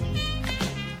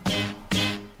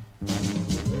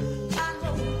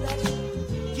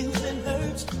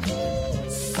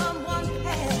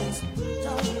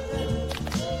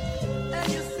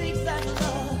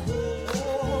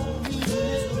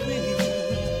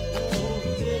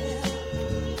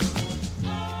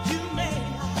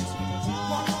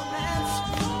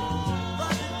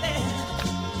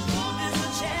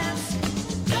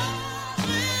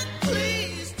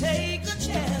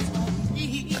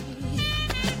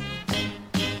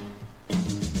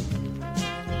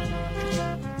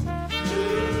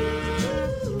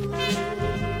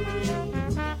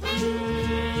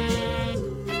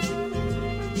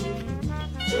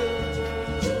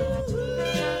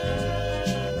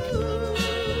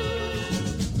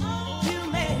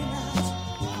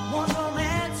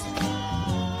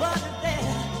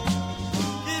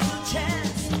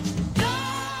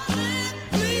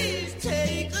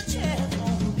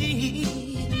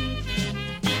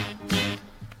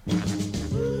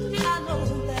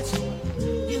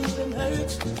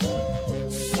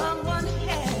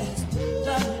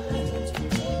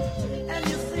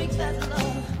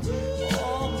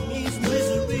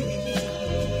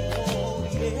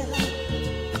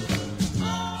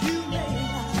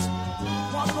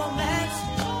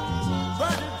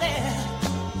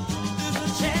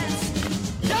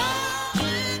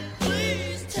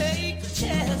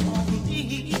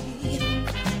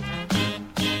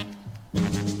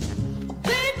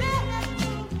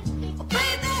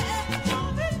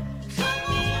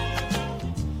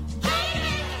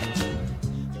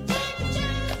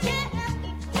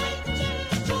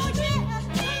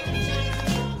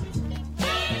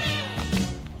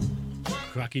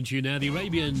 Cracking tune there, the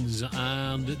Arabians,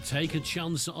 and Take a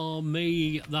Chance on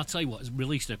Me. I'll tell you what, it's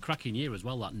released in a cracking year as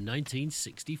well, that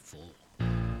 1964.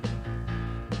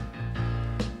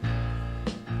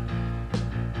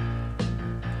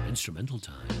 Instrumental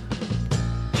time.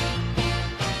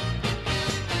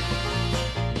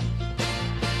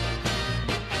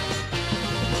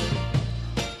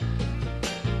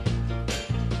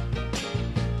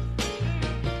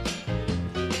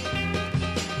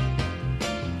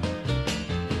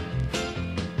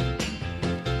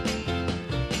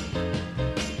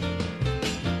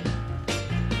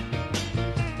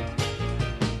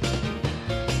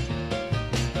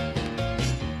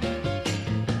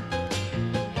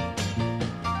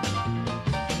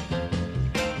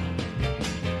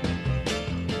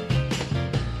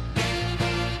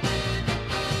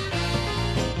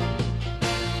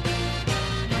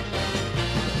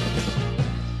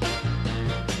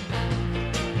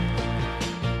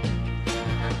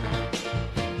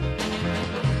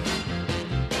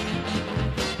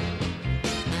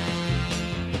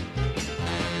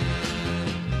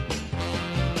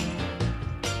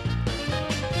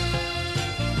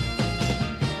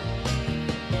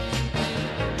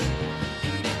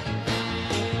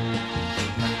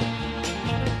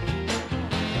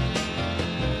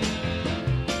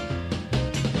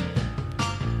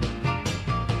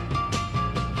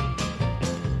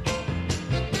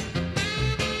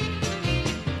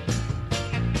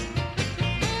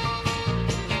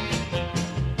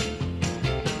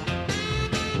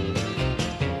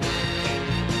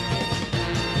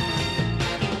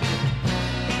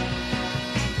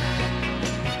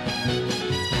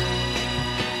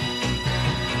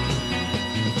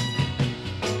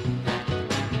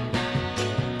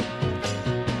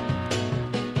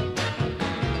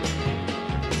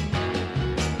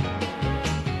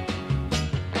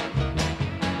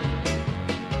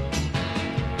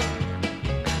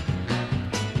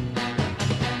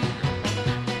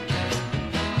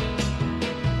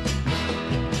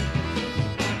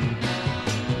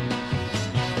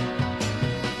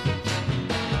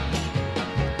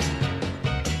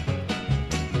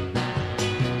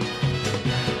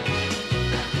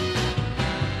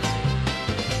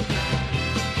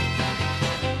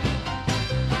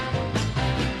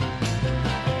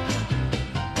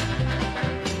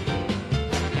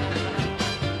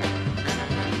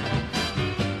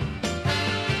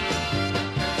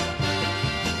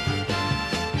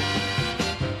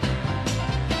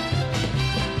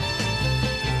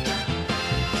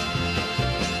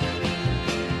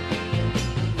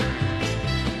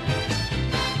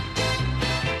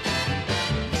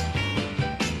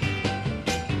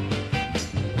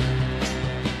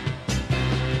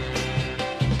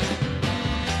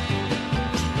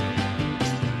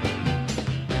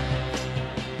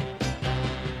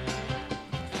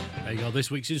 This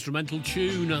week's instrumental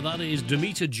tune, that is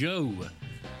Demeter Joe,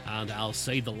 and I'll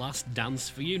say the last dance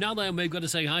for you. Now then, we've got to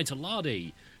say hi to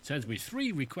Lardy. Sends me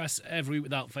 3 requests every week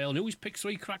without fail, and he always picks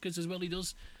 3 crackers as well, he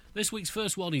does. This week's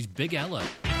first one is Big Ella.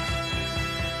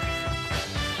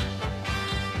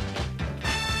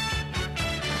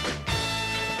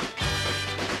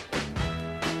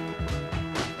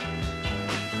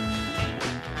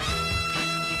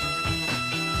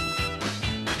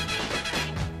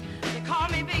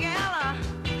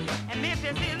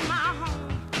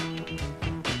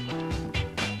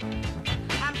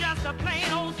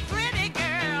 Plain old pretty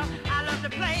girl, I love to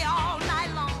play all night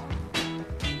long.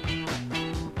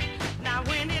 Now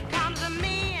when it comes to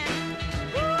me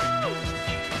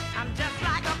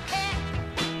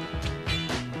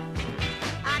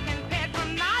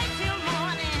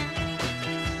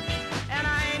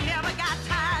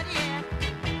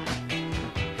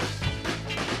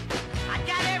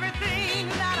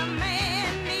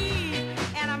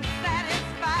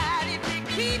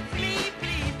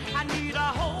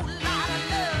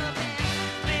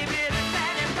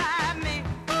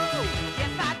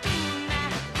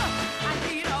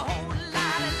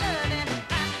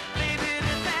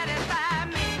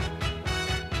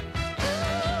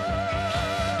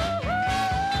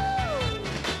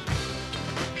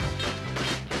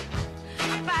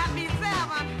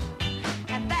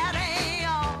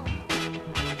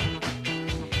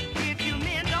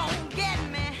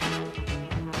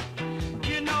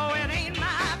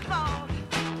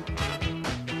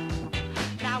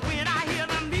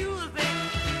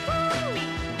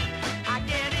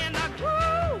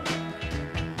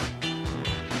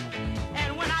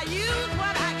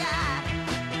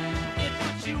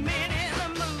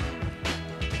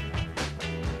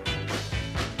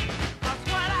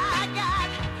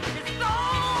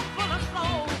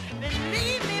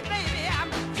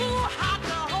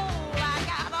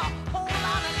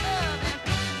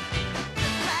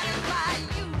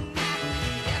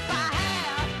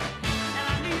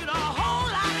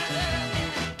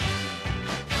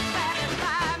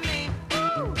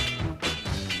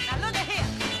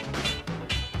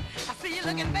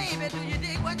thinking, baby, do you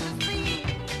dig what you see?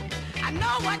 I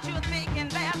know what you're thinking,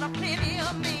 there's a plenty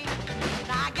of me.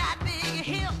 Now I got big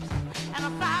hips and a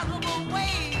sizable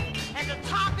waist, and to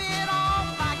top it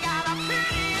off, I got a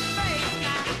pretty face.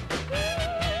 Now,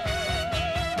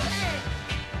 hey,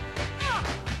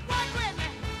 work with me.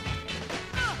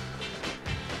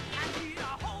 I need a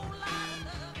whole lot of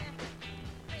loving,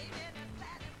 baby, to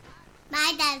satisfy. My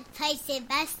dad plays the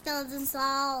best Northern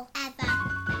Soul ever.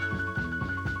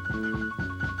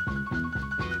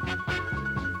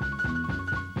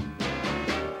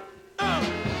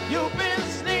 You've been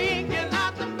sneaking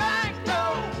out the back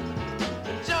door,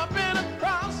 jumping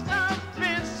across the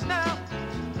fence now,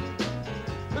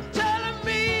 telling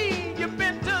me you've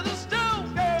been to the store,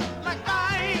 girl, like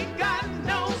I ain't got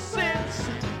no sense.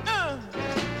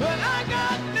 But I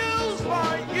got news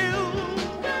for you.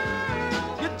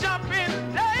 You're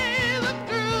jumping days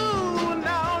through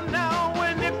now,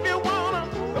 and if you wanna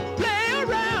play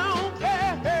around,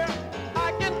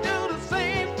 I can do the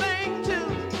same thing too,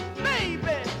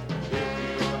 baby.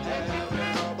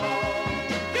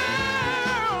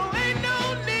 Girl, ain't no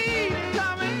need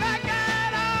coming back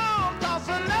at all, 'cause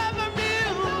another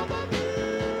mule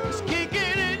is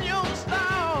kicking in your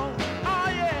stall. Oh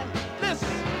yeah,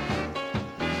 listen.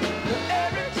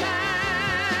 Every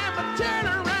time I turn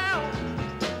around,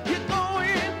 you're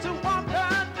going to walk the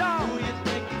door. You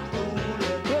think you're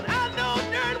fooling, but I know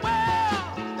darn well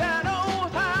that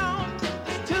old hound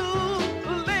is too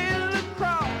little to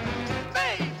crawl.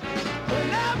 Babe,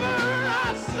 whenever I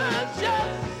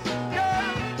suggest,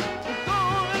 girl,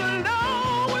 I'm going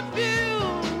along with you.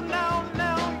 Now,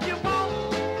 you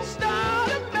won't start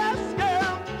a mess,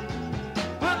 girl,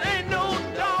 but ain't no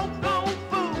doggone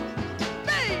fool,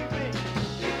 baby.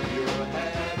 If you're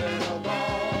having a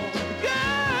ball,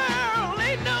 girl,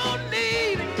 ain't no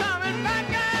need in coming back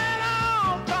at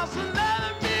all, 'cause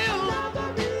another mule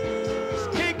is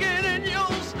kicking in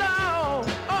your stall.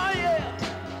 Oh yeah,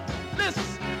 listen.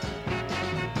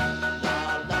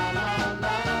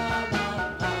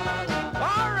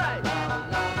 All right.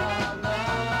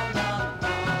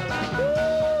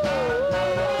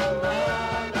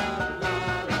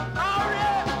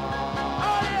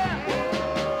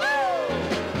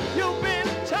 You've been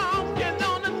talking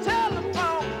on the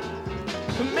telephone,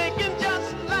 making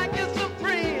just like it's a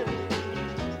friend.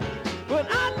 But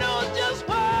I know just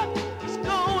what's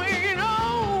going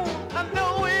on. I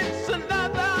know it's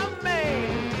another man,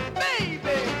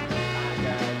 baby. I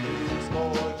got news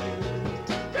for you.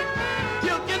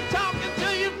 You can talk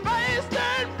until your face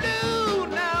turn blue.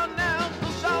 Now,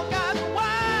 'cause I got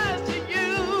wise to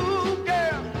you,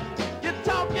 girl. You're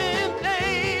talking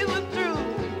days through.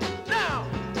 Now,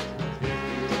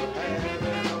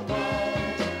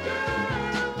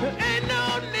 there ain't no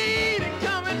need in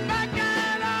coming back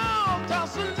at all,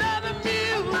 'cause another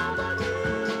mule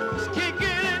is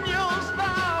kicking in your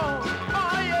stall.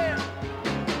 Oh yeah,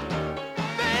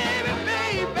 baby,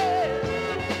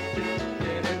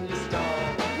 get in your stall.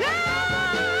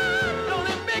 Yeah, don't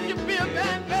it make you feel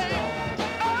bad, baby?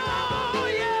 Oh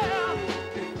yeah,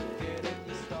 get in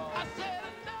your stall. I said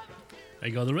another. There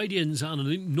you go, the Radiants, and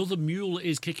another mule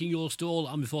is kicking your stall.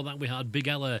 And before that, we had Big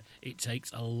Ella. It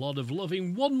takes a lot of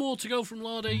loving. One more to go from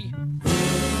Lardy.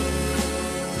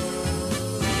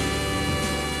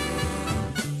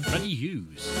 Freddie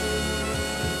Hughes.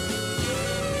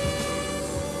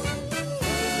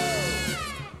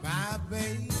 My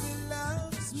baby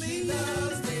loves me. She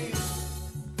loves me.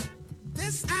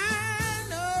 This I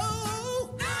know.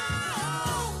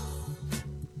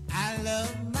 I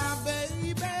love my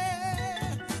baby,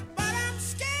 but I'm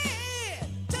scared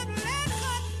to let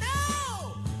her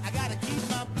know. I gotta keep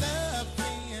my blood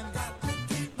clean. Got to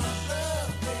keep my blood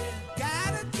clean.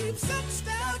 Gotta keep some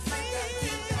stuff in.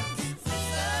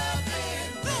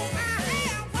 Through my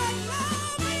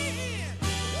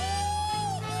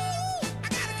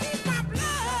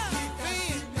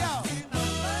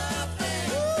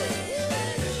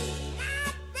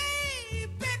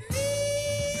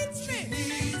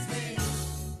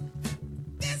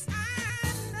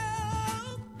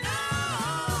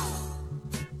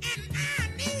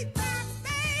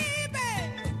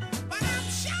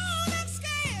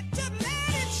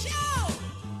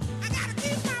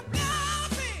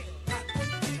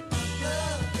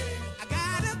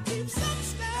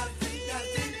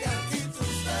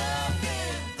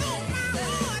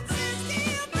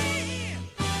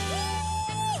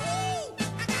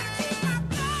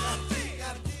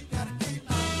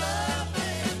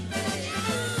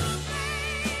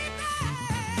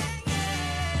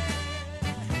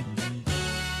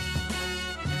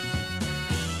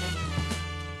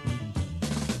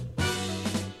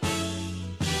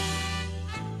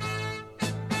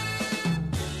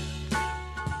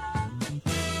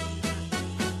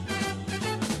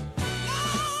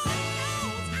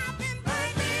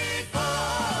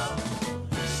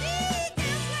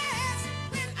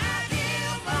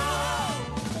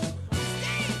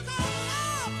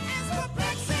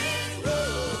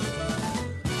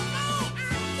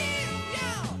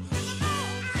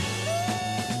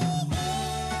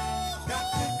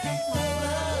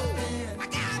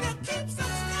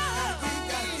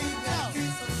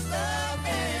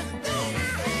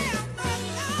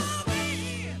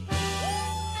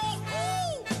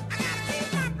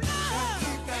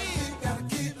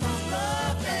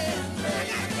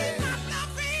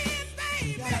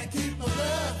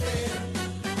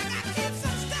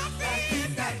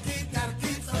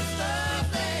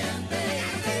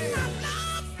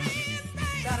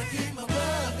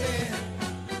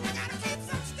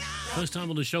First time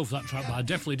on the show for that track, but I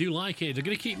definitely do like it. I'm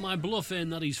going to keep my bluff in.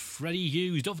 That is Freddie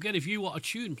Hughes. Don't forget, if you want a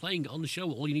tune playing on the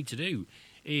show, all you need to do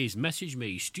is message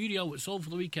me,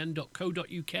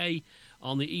 studio@soulfortheweekend.co.uk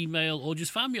on the email, or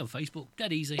just find me on Facebook.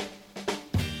 Dead easy.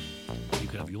 You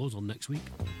could have yours on next week.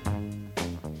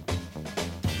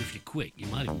 If you're quick, you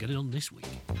might even get it on this week.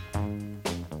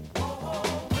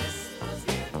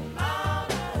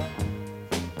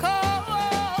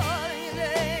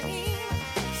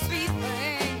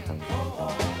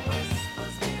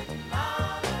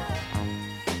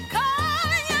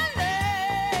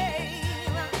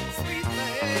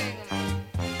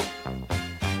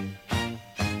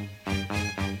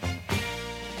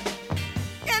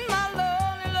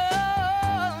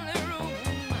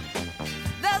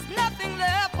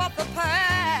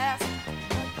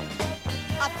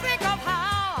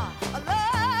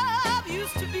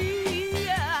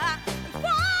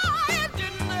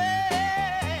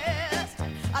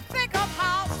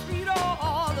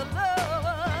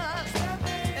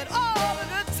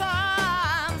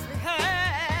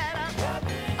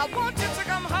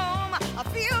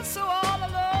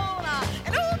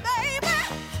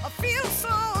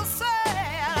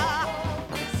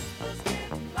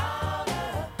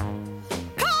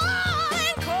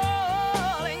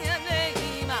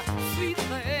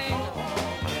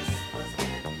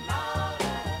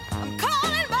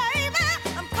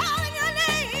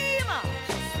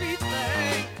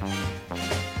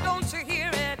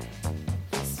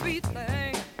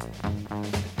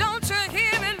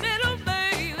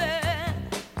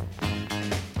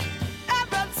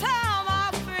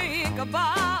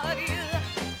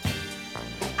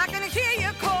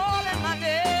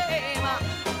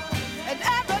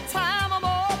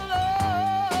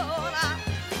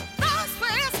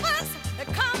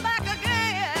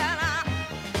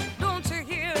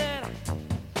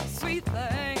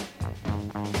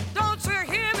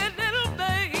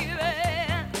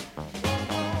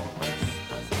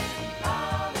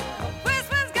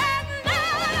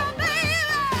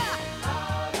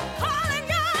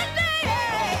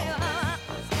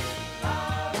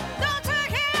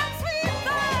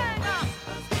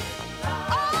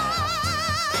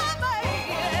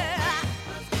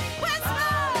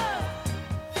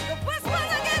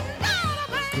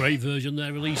 Great version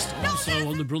there, released also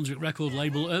on the Brunswick record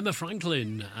label, Irma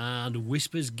Franklin, and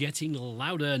Whispers Getting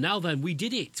Louder. Now then, we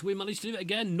did it. We managed to do it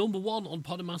again. Number 1 on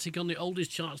Podomatic on the oldest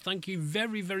charts. Thank you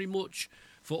very, very much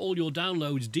for all your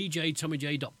downloads.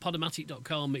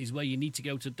 djtommyj.podomatic.com is where you need to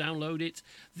go to download it.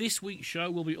 This week's show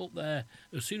will be up there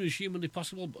as soon as humanly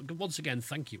possible. But once again,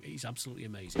 thank you. It's absolutely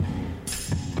amazing.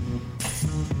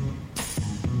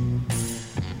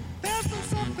 There's been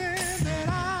something that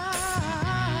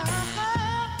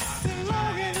I've been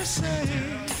longing to say.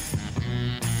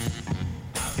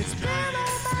 It's been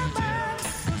on my mind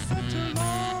for such a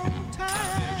long time.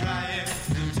 I've been trying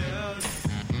to tell you.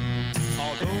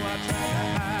 Although I try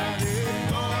to hide it,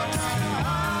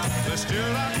 but still I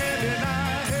can't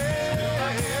deny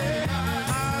it.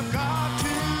 I've got to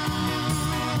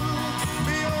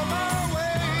be on my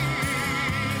way,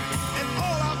 and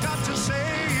all I've got to say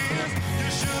is you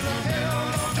should have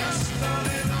held on just a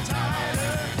little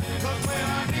tighter. 'Cause when I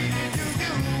needed you,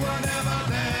 you were never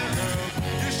there.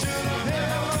 You should have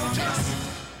held on just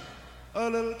a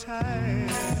little tighter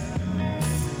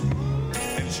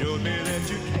and showed me that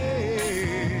you care.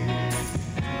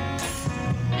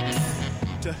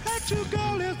 To hurt you,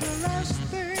 girl, is the last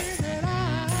thing that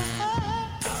I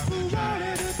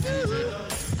wanted to do.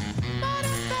 But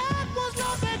if that was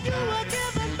love that you were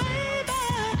giving, baby,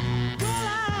 well,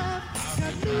 I've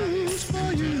got news for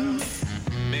you.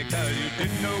 Because you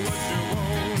didn't know what you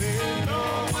wanted.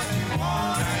 Now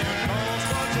you lost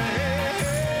what you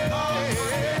had.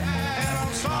 And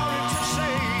I'm sorry to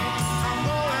say I'm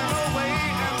going away,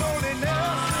 and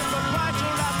loneliness is the price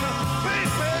you'll have to pay,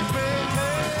 pay, pay,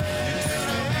 pay.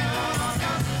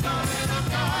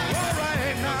 All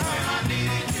right now.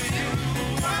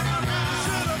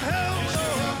 Should have held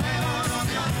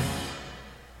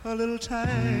on a little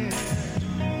time.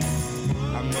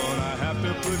 I'm gonna have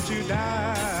to put you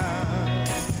down.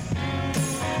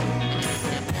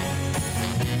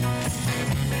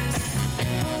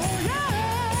 Oh yeah.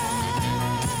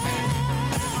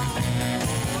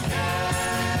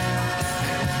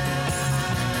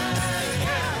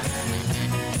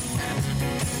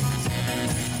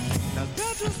 Now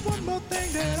there's just one more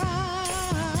thing that I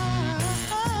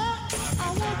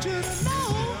want you to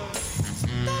know.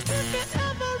 That if you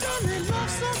ever really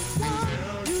love someone,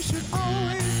 you should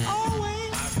always,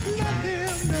 always let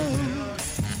him know.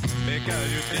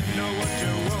 Because you didn't know what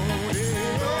you wanted.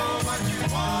 Now you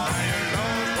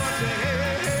lost what you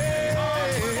had.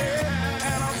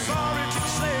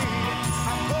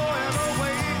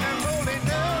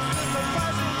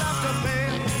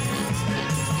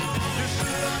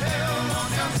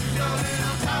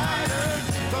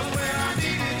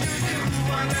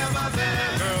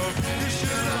 there, girl. You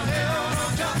should have held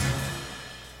on just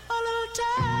a little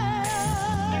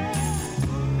time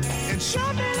and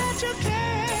showed me that you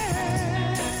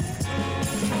care.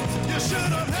 You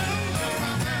should have held on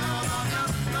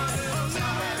just a little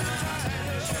time.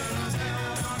 You should have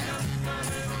held on just a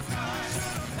little time.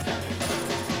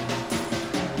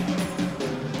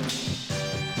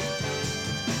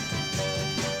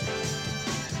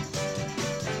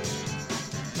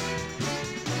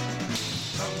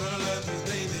 I'm gonna love you,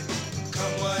 baby,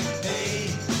 come what may.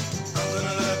 I'm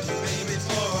gonna love you, baby,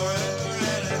 forever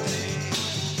and a day.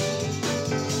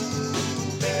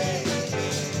 Baby,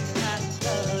 I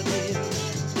love you.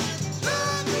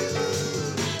 Love you.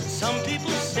 Some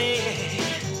people say,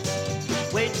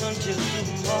 wait until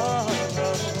tomorrow.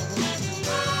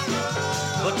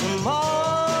 But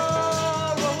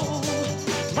tomorrow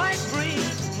might bring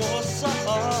more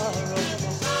sorrow.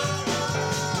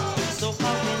 So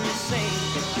how can you say,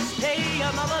 stay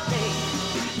another day?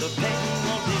 The pain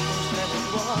won't be worse than it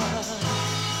was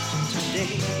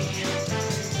today.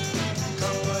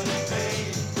 Come what may.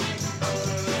 I'm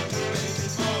gonna love you, baby,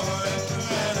 forever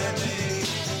and a day.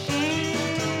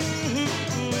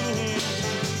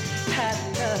 I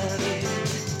love you.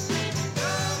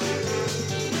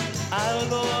 I'll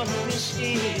go on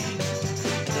risking,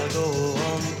 and I'll go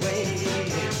on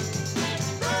waiting.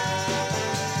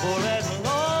 For as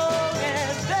long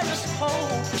as there is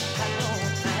hope, I know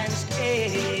I'm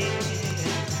scared.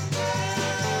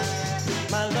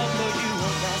 My love for you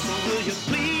won't last, so will you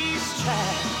please try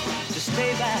to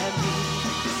stay by me,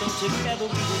 so together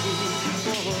we will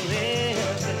live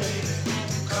forever.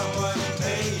 Come what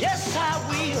may. Yes, I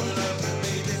will.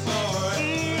 Baby, forever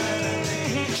and a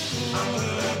day. I'm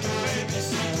gonna love you, baby, Yes,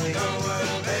 I will. come what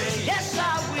may. Yes, I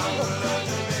will. I'm gonna love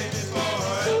you, baby,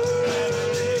 forever and a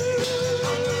day.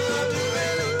 I'm gonna love you,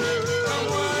 baby, come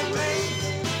what may.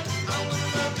 I'm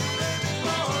gonna love you, baby,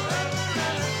 forever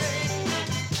and a day.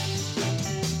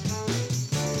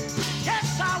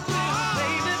 Yes, I will,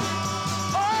 baby.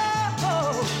 Oh,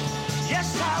 yes,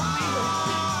 I will.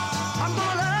 I'm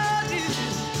gonna love you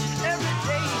every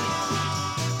day.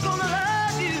 Gonna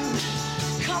love you,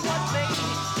 come what may.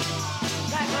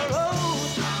 Like a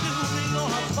rose blooming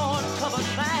on a thorn-covered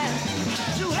vine.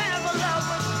 To have a love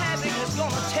worth having is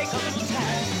gonna take a little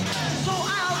time. So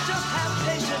I'll just have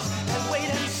patience and wait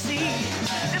and see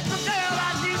if the girl I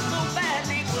need so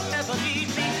badly will ever need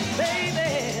me,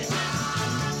 baby.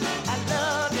 I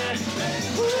love you.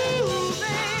 Ooh,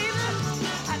 baby,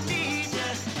 I need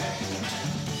you.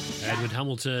 Edward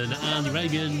Hamilton and the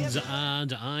Arabians,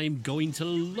 and I'm Going to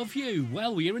Love You.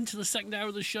 Well, we're into the second hour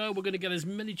of the show. We're going to get as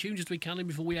many tunes as we can in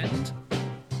before we end.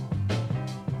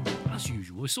 As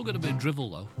usual, we've still got a bit of drivel,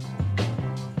 though.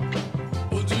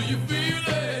 Well, do you feel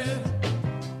it?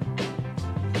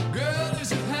 Girl,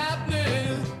 is it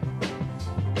happening?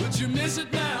 Would you miss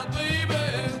it now,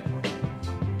 baby?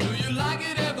 Do you like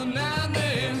it every now and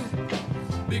then?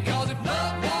 Because if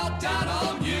love walked out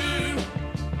on you,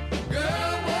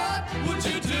 girl, what would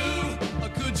you do? Or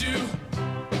could you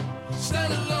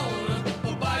stand alone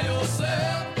or by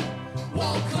yourself?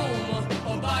 Walk home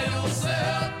or by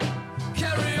yourself?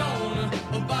 Carry on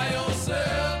or by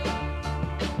yourself?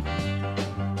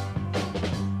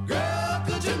 Girl,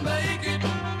 could you make it?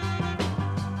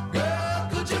 Girl,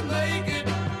 could you make it?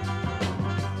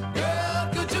 Girl,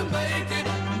 could you make it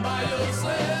by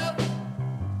yourself?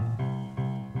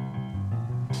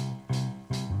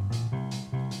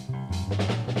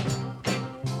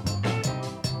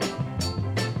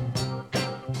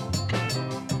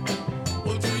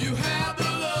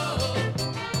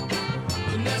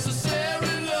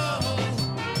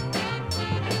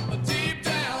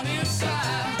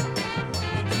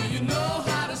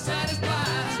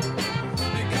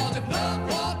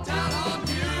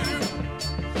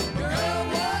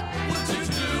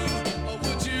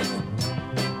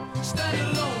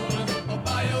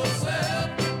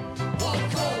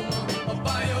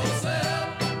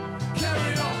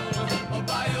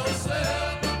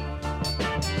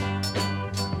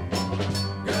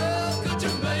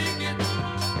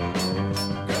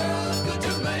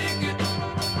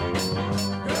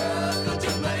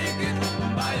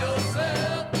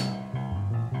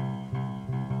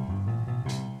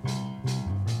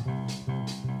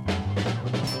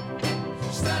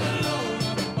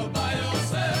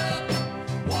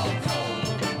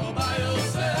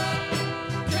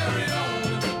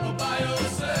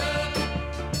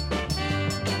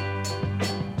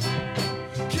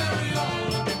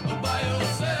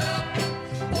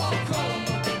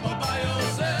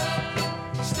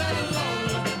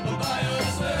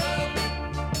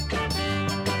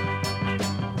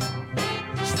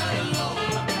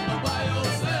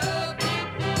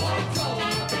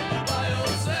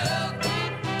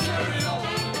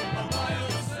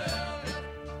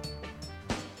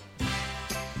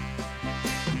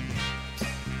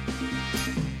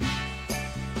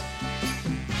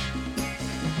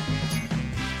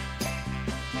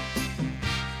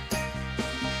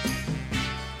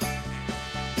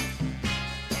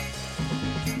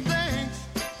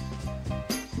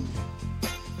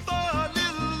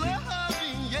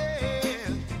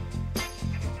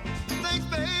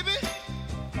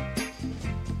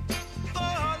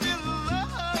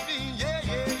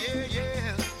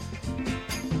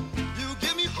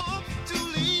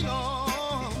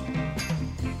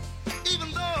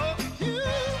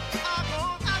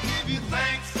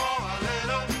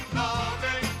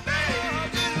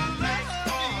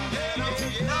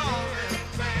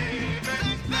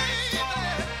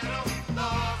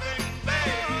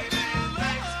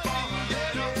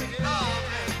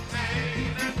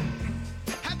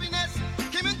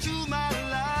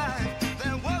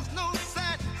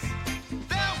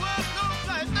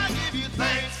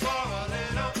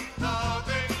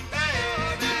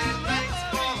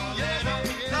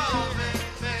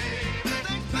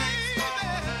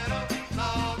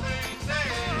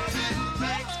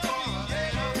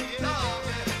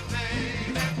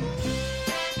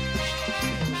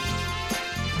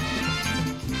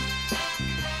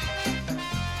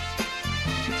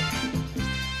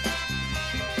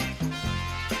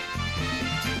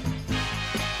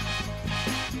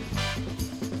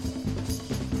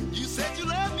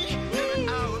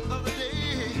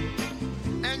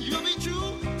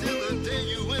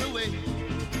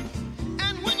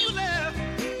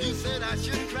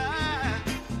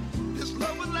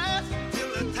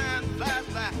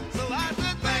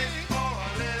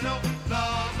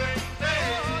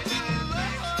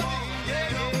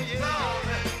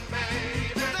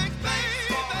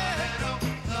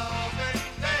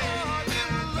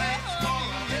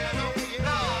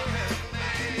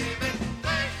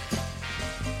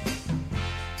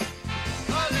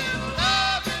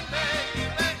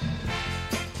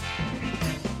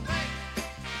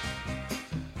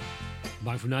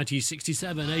 Back from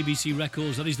 1967, ABC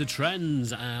Records, that is The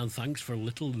Trends, and thanks for a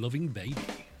little loving baby.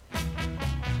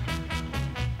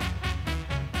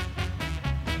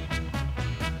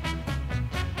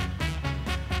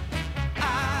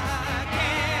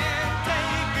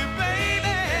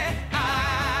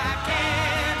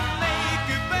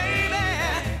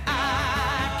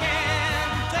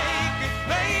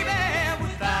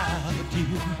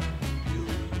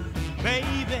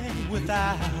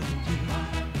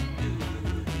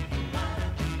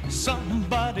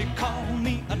 Somebody call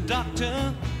me a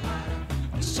doctor.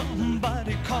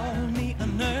 Somebody call me a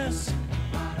nurse.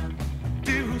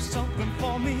 Do something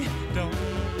for me. Don't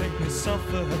make me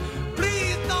suffer.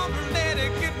 Please don't let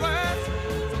it get worse.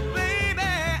 So baby,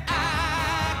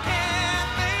 I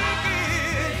can't make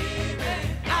it.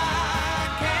 I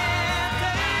can't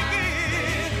take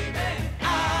it. I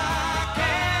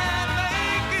can't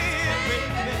make it,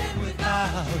 baby,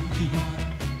 without you.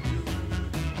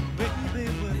 Baby,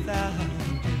 without you.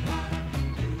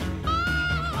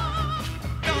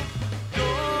 Don't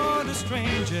go to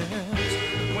strangers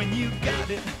when you got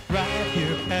it right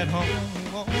here at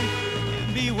home.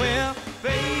 And beware,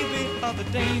 baby, of the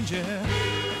danger.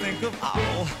 Think of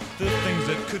all the things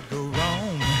that could go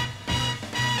wrong.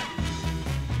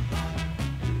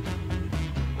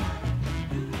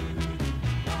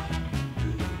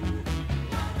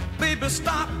 Baby,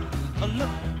 stop,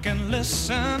 look and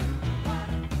listen.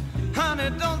 Honey,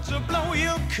 don't you blow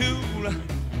your cool.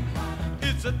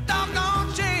 It's a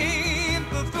doggone shame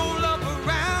to throw love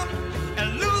around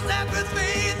and lose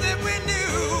everything that we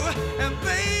knew. And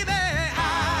baby,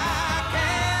 I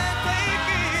can't take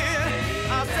it.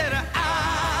 I said I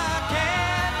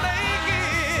can't make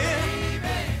it.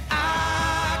 I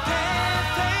can't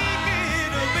take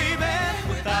it, baby,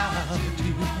 without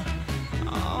you.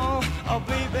 Oh,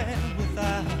 baby,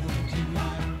 without you.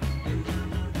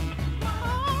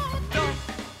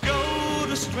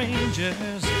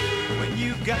 Strangers when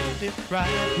you got it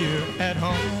right here at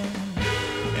home.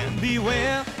 And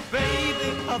beware,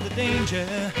 baby, of the danger.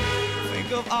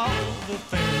 Think of all the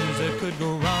things that could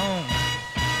go wrong.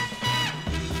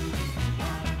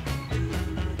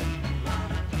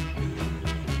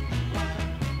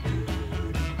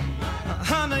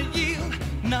 Honey, yield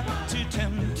not to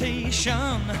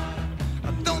temptation.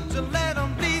 Don't you let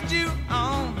them lead you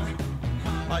on.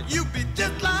 You be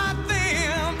just like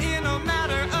them in a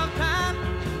matter of time,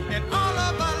 and all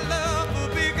of our love will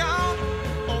be gone.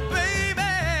 Oh, baby,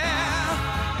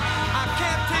 I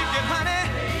can't take it, honey.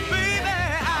 Baby,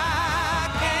 I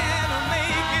can't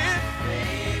make it.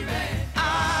 I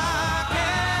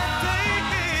can't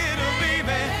take it,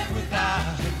 baby,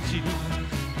 without you.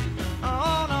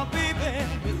 Oh, no, baby,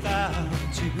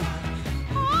 without you.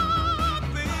 Oh,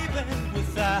 baby,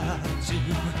 without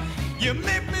you. You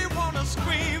make me wanna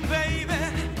scream, baby.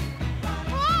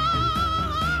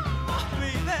 Oh,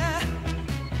 baby.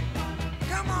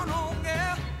 Come on home,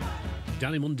 girl.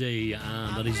 Danny Mundy,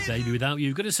 and that is Baby Without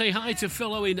You. Going to say hi to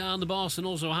Phil Owen and the boss, and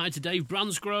also hi to Dave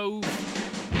Bransgrove.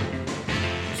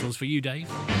 This one's for you, Dave.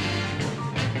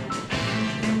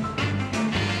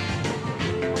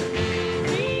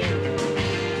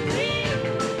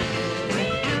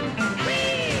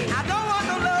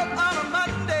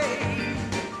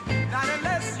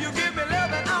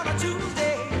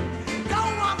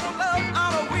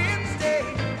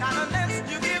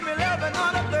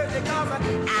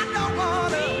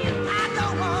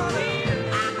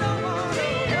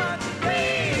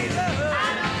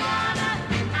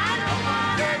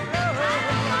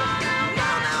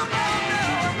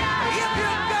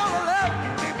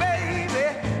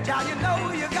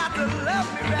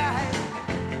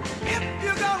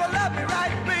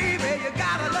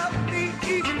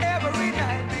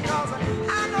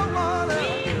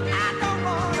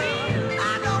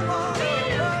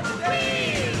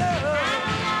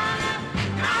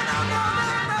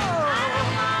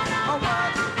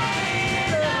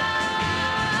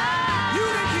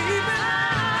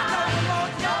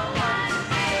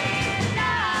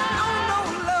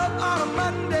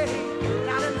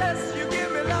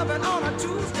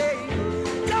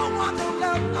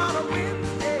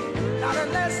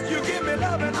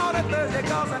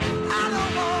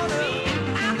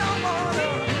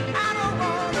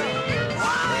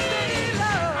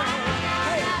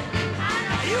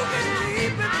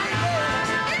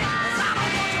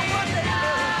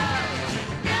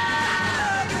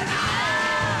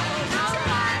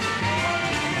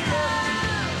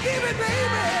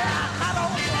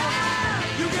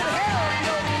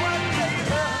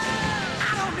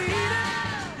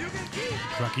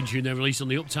 Cracking tune they released on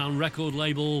the Uptown record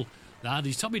label. That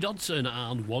is Tommy Dodson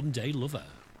and One Day Lover.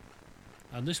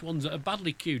 And this one's a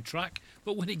badly cued track,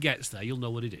 but when it gets there, you'll know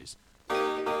what it is.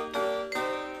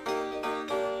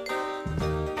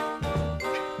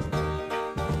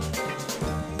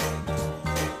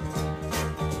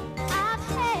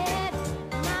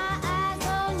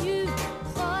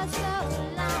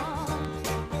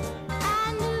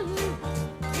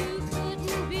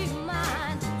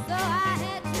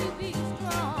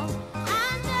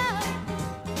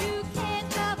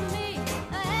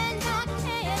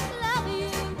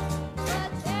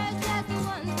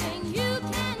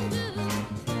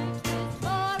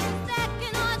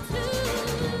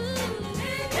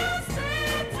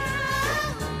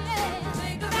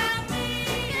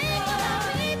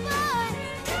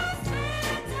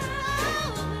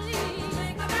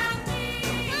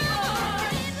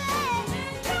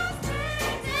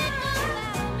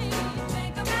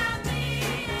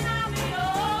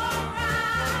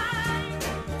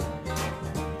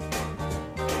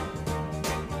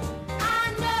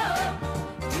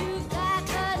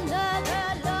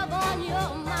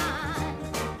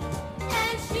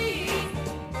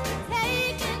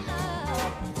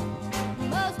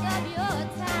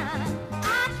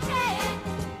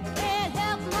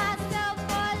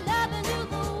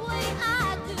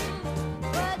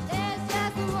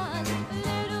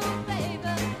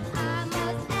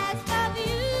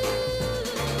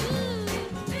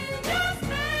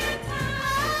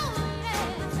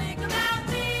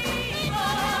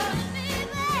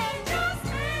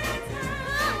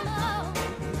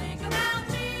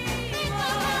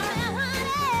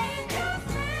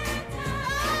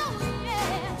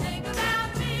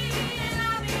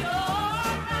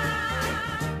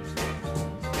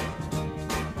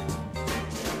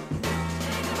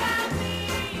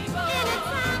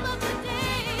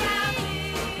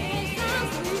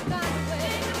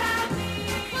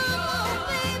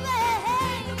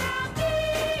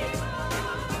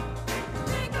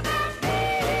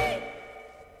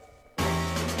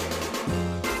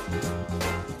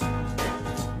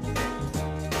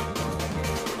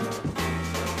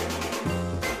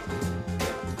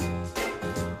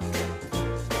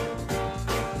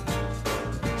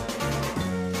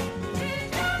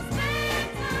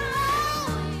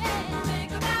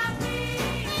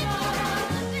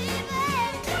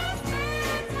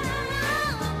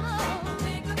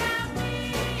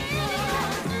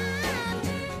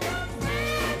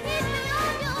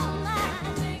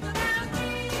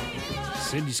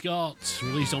 Cindy Scott,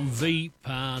 released on Veep.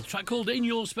 Track called In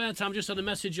Your Spare Time. Just had a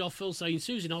message off Phil saying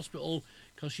Sue's in hospital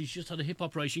because she's just had a hip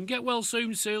operation. Get well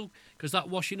soon, Sue, because that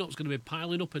washing up's going to be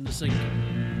piling up in the sink.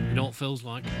 You know what Phil's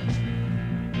like?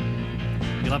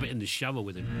 You'll have it in the shower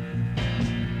with him.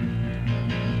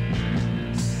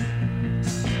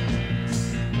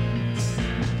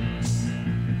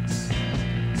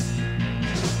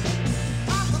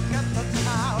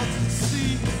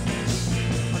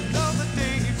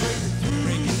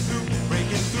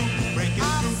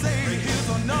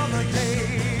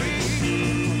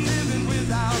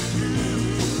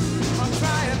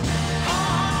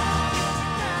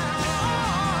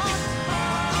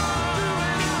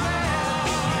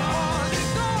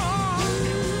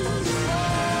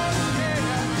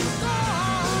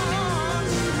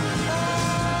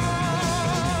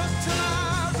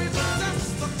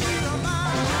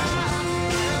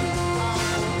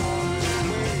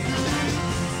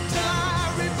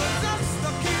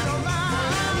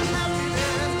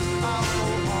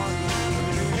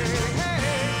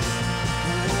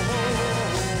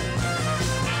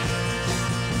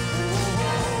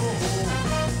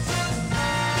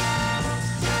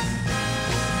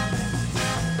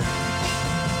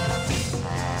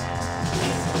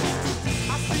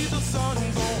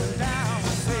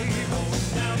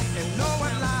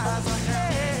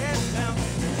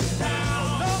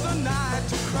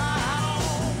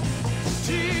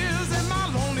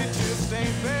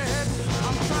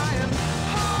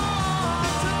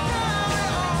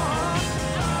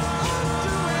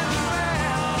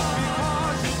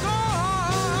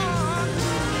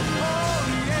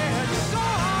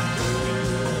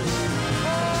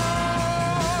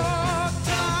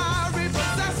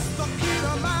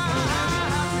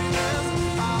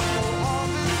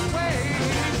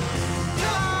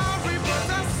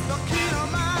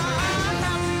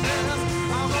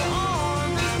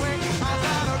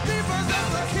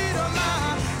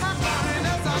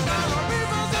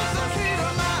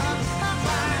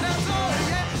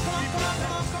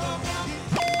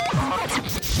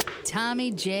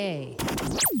 Tommy J.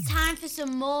 Time for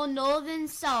some more Northern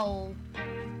Soul.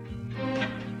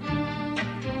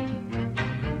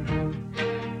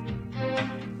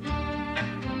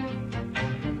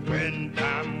 When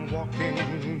I'm walking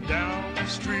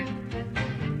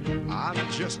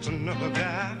just another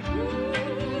guy.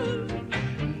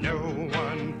 No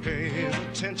one pays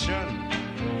attention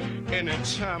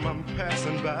anytime I'm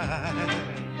passing by.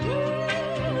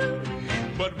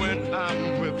 But when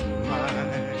I'm with my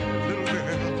little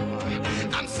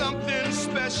girl, I'm something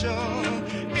special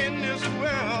in this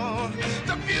world.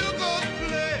 The bugles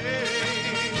play,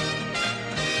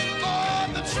 oh,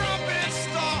 the trumpet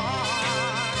start,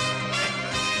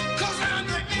 'cause I'm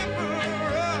the emperor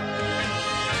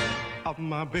of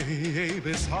my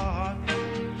baby's heart.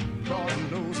 Lord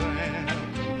knows I am.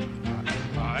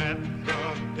 At the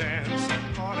dance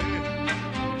party,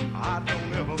 I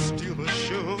don't ever steal a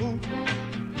show.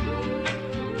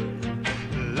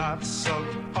 Lots of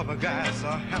other guys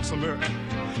are handsomer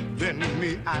than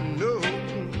me, I know.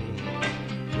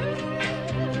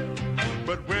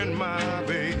 But when my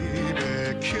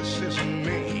baby kisses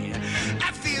me,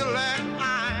 I feel like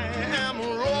I am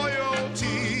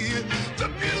royalty. The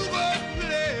bugle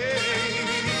play,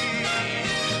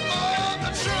 oh,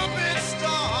 the trumpet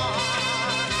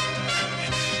start,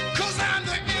 'cause I'm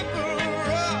the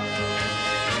emperor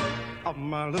of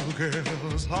my little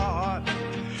girl's heart.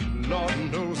 Lord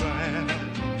knows I am.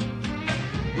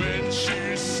 When she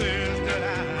says that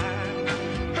I'm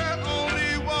her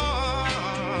only one,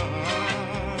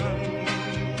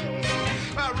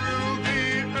 I rule the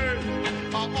earth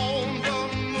on the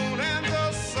moon and the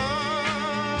sun.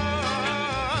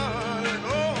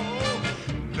 Oh,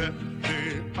 let the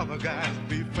other guys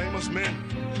be famous men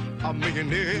or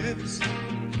millionaires.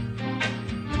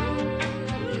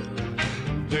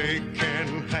 They can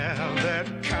have that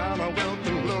kind of wealth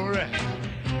and glory.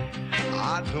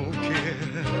 I don't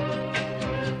care.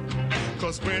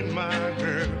 'Cause when my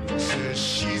girl says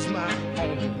she's my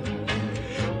own,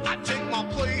 I take my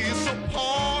place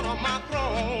upon my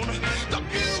throne. The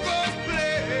bugles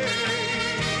play,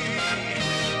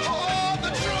 oh,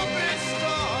 the trumpet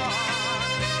start,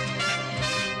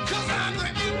 'cause I'm the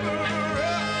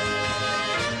emperor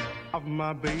of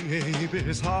my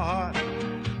baby's heart.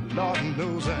 Lord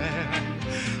knows I am.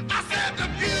 I said the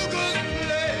bugles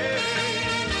play,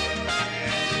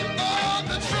 oh,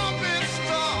 the trumpet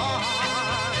start,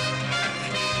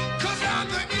 'cause I'm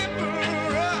the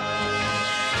emperor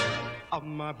of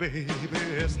my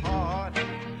baby's heart.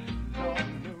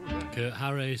 Kurt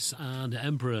Harris and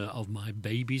Emperor of My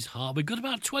Baby's Heart. We've got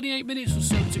about 28 minutes or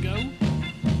so to go.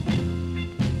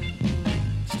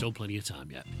 Still plenty of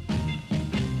time yet.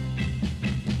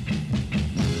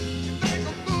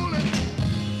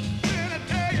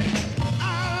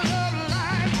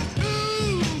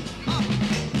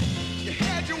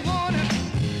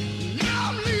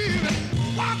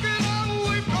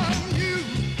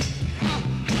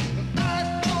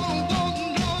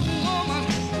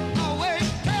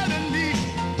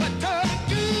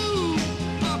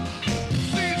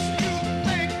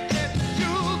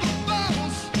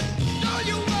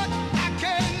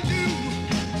 Can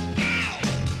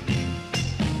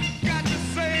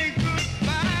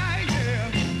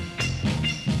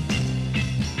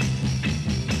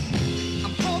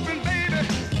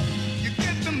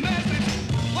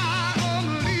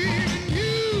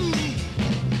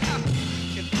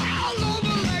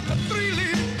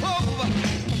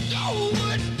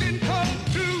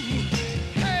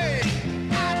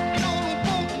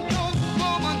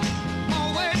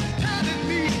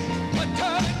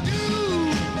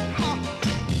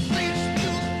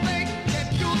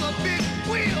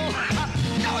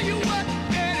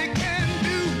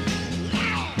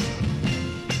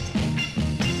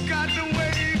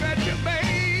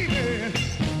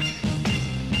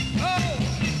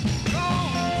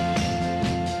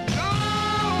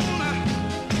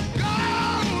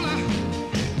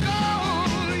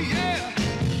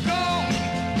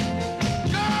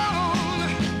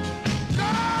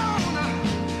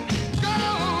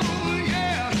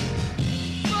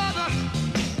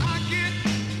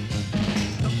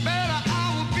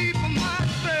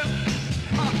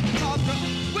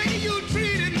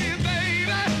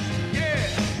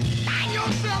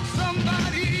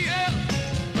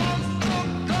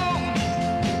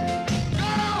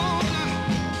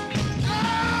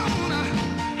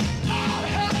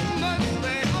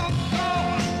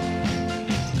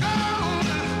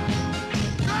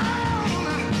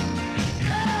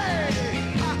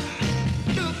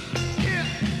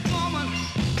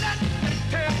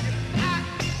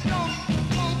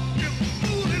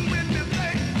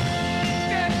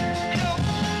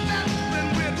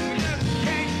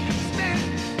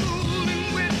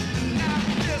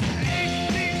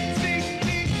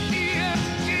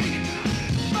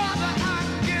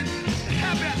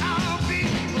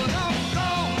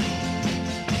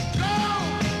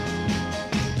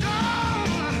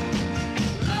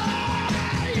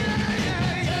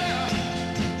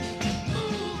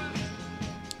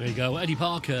go, Eddie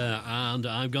Parker, and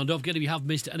I'm gone. Don't forget, if you have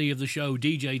missed any of the show,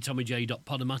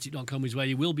 djtommyj.podomatic.com is where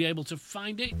you will be able to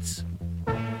find it.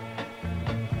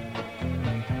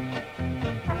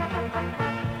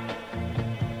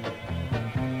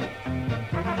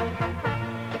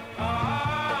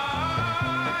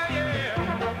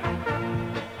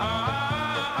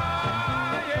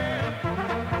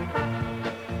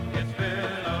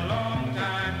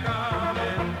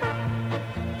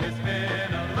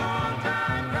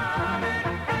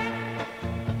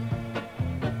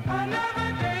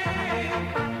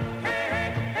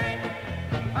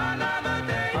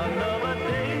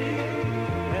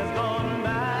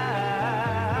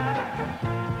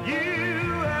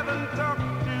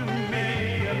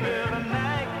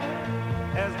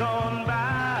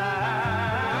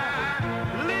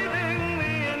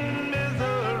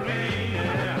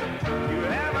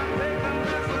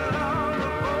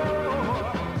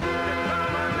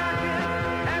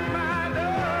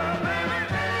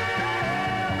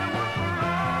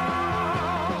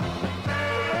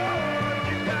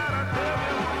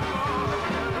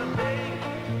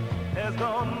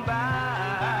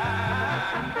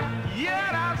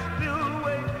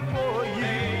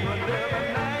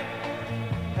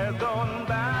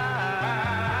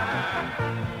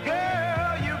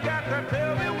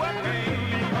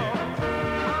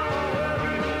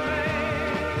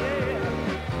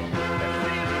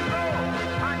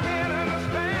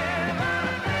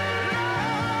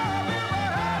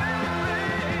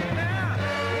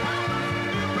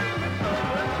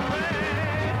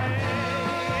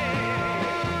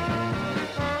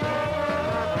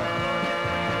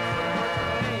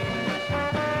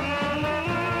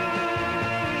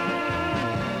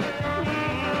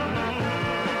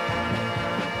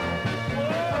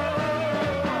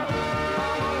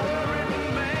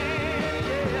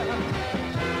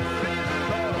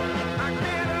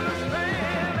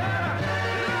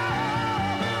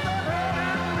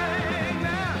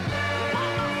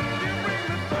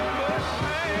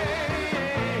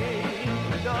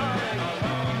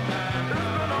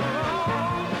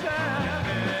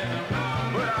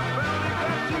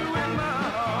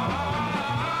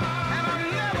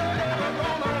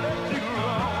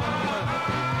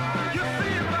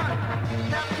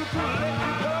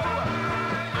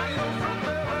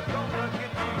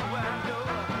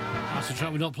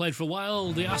 We've not played for a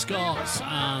while, the Ascots,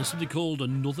 and something called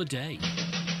Another Day.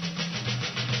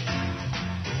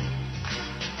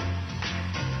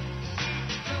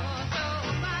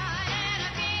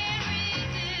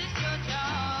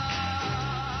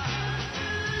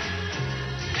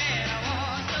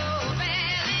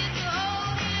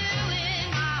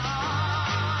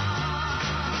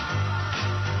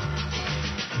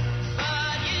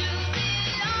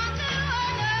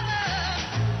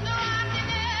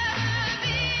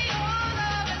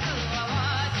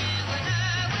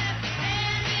 Hey!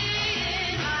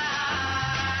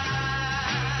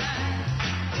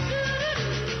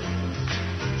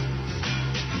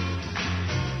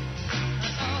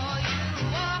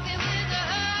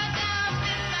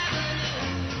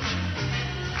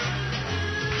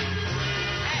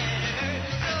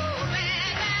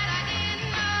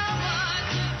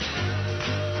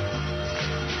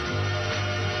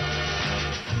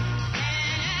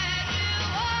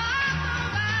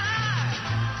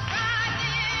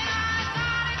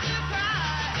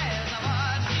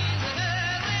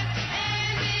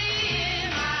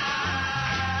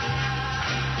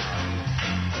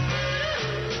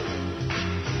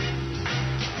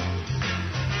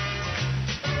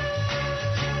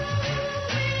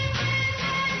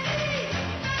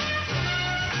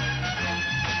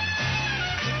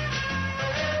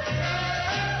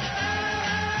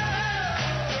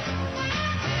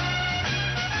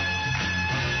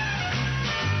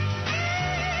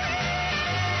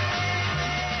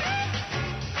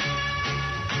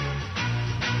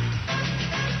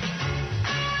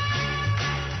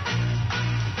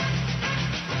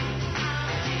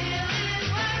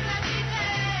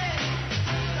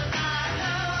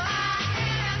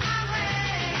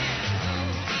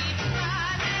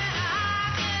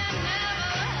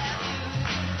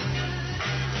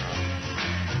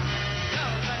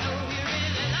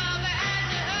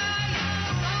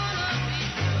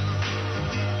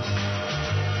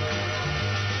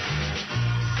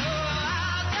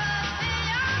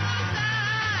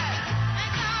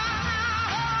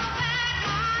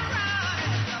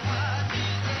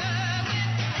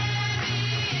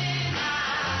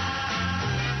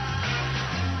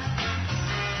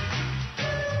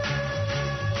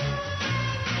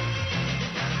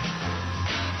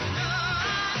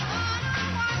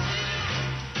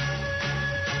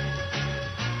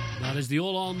 There's the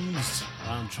All-Ons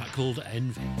and a track called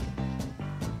Envy.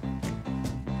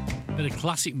 Bit of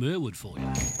classic Merwood for you.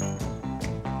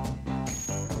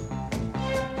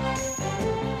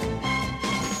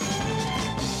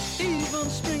 Even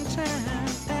springtime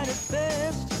at its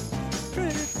best,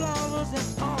 pretty flowers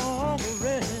and all the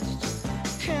rest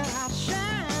can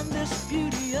outshine this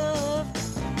beauty of,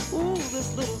 ooh,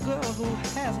 this little girl who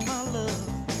has my love.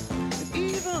 And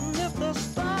even if the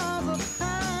stars up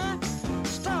high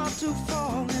start to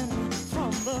fall in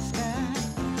from the sky,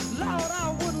 Lord,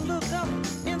 I wouldn't look up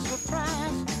in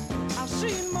surprise. I've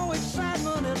seen more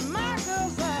excitement in my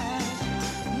girl's eyes.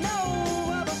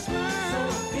 No other smile, so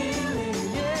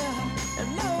appealing, yeah,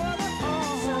 and no other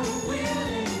arm, so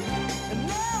willing, and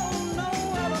no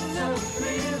other lip, so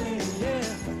thrilling,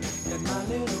 yeah. And my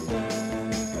little girl,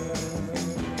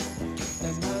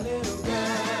 that's my little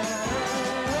girl.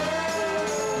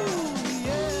 Ooh,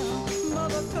 yeah,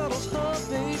 mother cuddles her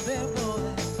baby boy,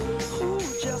 ooh,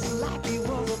 just like he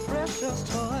was a precious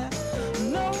toy.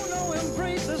 No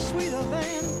embrace is sweeter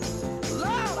than,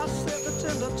 Lord, I said the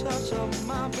tender touch of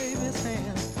my baby's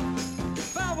hand.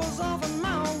 If I was offered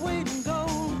my weight in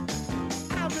gold,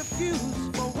 I'd refuse,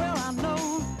 for well I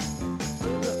know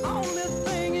the only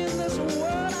thing in this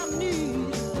world I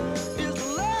need is the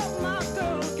love my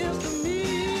girl gives to me.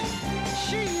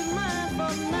 She's mine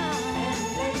for now and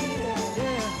later,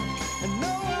 yeah, and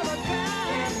no other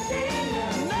kind, and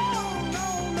later,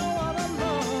 no other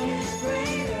love is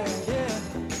greater, yeah,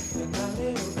 than my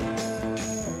little girl,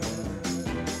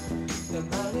 than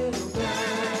my little girl.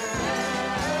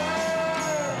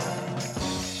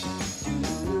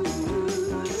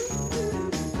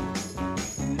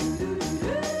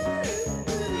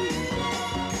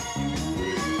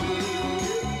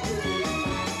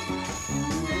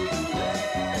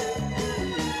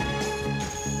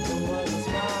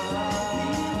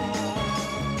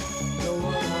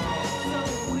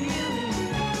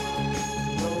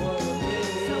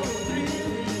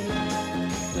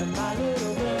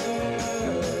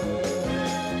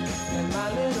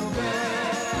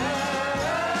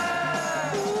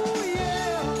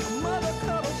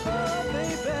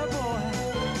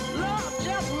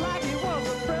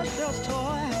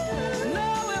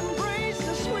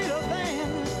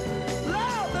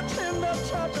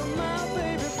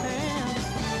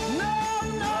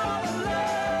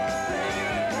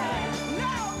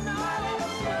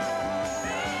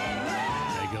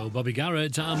 Bobby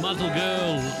Garrett and Mantle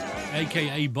Girl,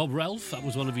 a.k.a. Bob Ralph. That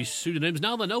was one of his pseudonyms.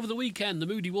 Now then, over the weekend, the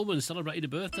Moody Woman celebrated a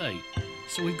birthday.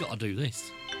 So we've got to do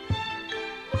this.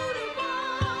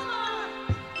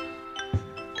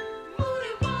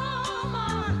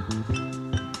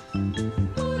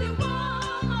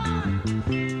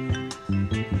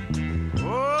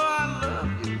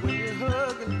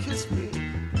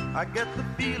 I get the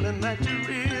feeling that you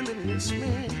really miss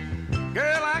me.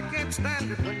 Girl, I can't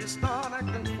stand it when you start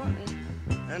acting funny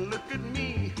and look at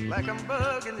me like I'm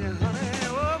bugging you, honey.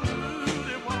 Oh,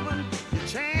 moody woman, you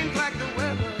change like the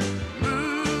weather.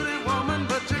 Moody woman,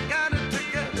 but you got it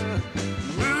together.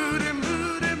 Moody,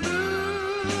 moody,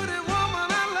 moody woman,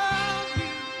 I love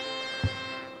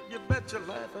you. You bet your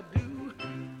life I do.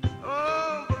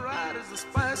 Oh, variety's the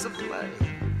spice of life.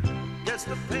 Yes,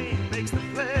 the pain makes the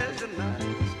pleasure nice.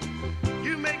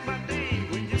 You make my day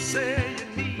when you say you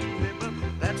need me, but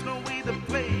that's no way to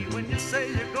play when you say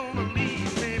you're gonna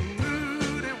leave me.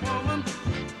 Moody woman,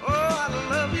 oh, I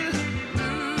love you.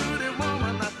 Moody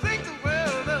woman, I think the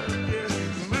world of you.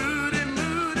 Moody,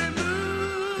 moody,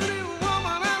 moody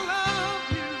woman, I love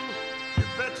you. You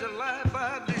bet your life I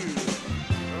do.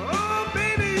 Oh,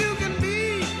 baby, you can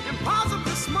be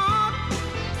impossibly smart.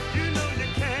 You know you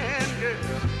can,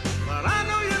 girl. But I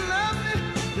know you love me.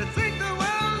 You think the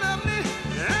world of me.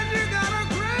 And you got a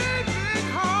great big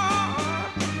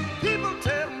heart. People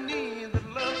tell me that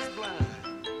love is blind.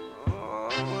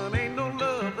 Oh, it ain't no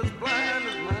love as blind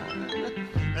as mine.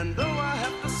 And though I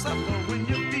have to suffer when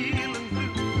you're feeling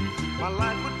blue, my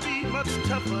life would be much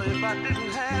tougher if I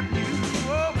didn't have you.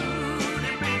 Oh,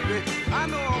 Moody baby, I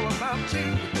know all about you.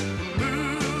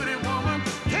 Moody woman,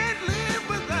 can't live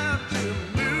without you.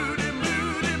 Moody,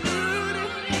 moody, moody,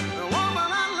 the woman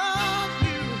I love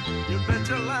you. You bet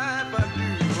your life I do.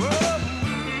 Oh,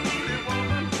 moody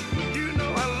woman, you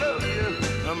know I love you.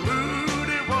 A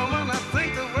moody woman, I think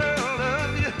the world of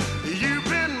you. You've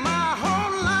been my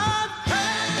whole life.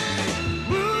 Hey,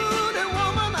 moody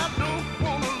woman, I don't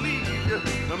wanna leave you.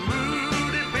 A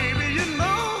moody baby, you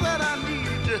know that I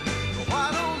need you. Why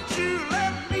don't you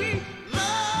let me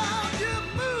love you,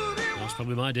 moody? That's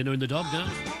probably my dinner in the dog now.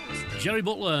 Jerry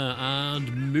Butler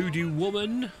and Moody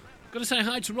Woman. Got to say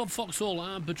hi to Rob Foxhall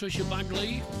and Patricia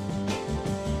Bagley.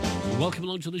 Welcome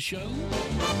along to the show.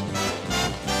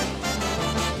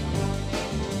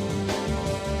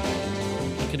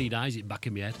 I can eat eyes it back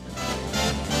in my head.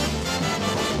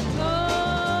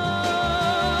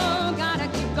 Oh, gotta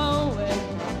keep going.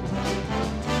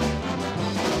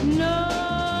 No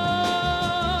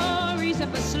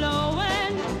reason for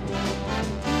slowing.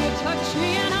 You touch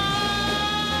me and I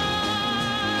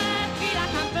feel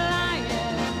like I'm flying.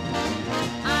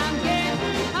 I'm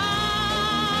getting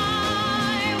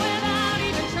high without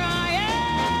even trying.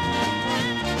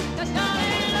 'Cause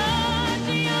darling, love's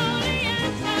the only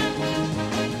answer.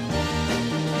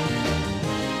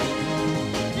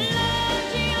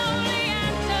 Love's the only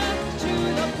answer to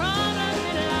the problems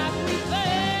in life we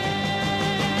face.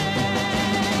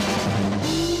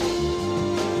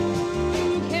 Who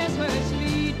cares where it's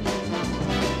leading?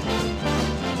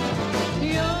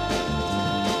 You're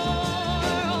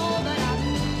all that I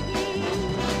need.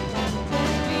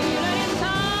 This feeling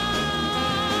inside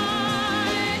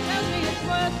tells me it's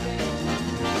worth it.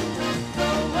 The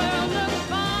world looks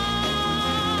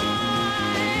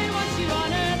fine once you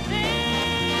unearth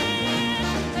it.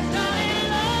 'Cause darling,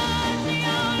 love's the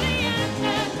only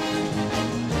answer.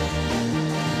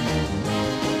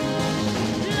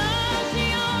 Love's the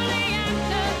only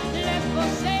answer left for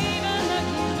saving the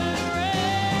human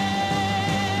race.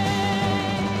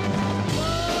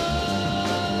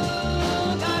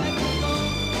 Whoa, gotta keep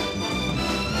going.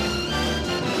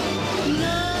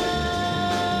 No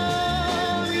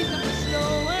reason for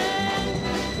slowing.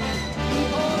 Keep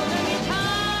holding me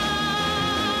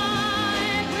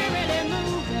tight. We're really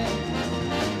moving.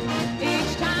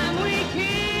 Each time we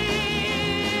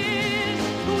kiss,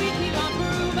 we keep on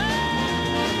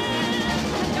grooving.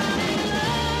 Darling,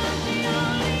 love's the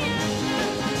only answer.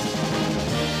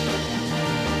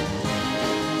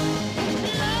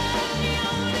 Love's the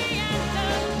only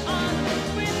answer on the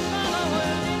twist of a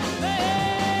world in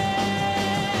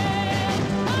space.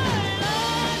 Oh,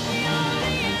 love's the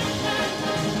only answer.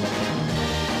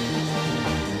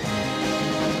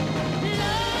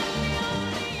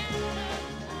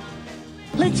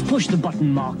 Let's push the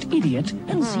button marked idiot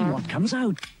and see what comes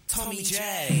out. Tommy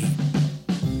J.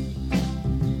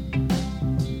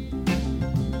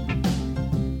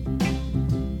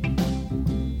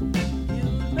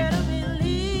 Better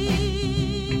believe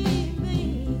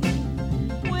me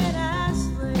when I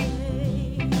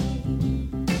say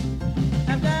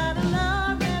I've got a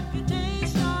love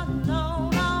reputation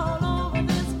known all over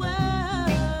this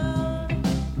world.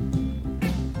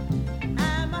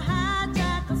 I'm a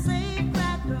hijacker,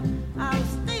 safecracker. I'll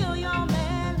steal your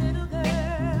man, little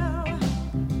girl.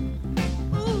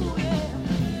 Ooh, yeah.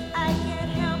 I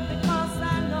can't help it 'cause I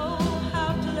know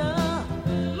how to love.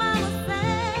 Mama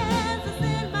says it's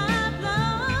in my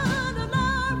blood. A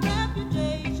love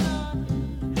reputation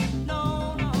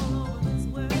known all over this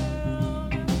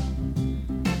world.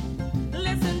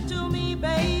 Listen to me,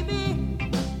 baby,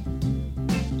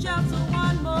 just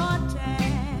one more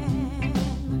time.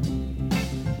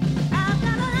 I've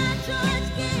got a hot choice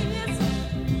kiss,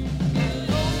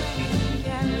 no man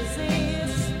can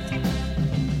resist.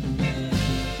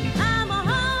 I'm a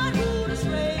hard rooter,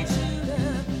 straight shooter,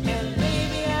 and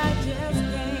baby I just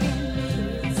can't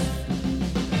miss.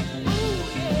 Ooh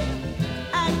yeah,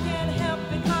 I can't help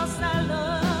it 'cause I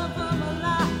love him a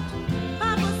lot.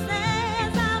 Papa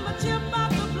says I'm a chip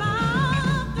off the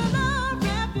block, a love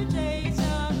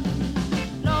reputation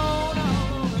known all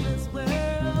over this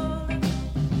world,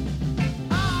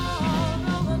 all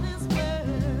over this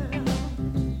world.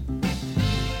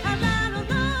 I've got a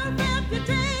love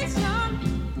reputation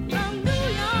from New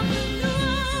York to New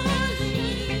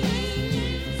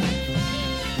Orleans.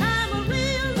 I'm a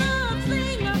real love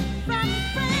singer from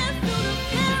France to the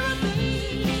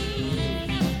Caribbean.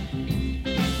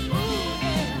 Ooh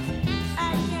yeah, I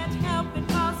can't help it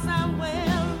 'cause I'm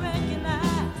well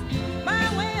recognized. My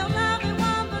way of loving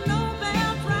won the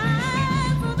Nobel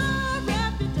Prize for the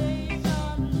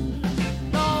reputation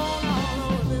known all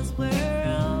over this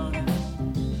world,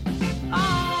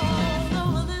 all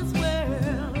over this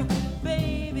world,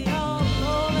 baby, all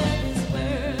over this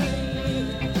world.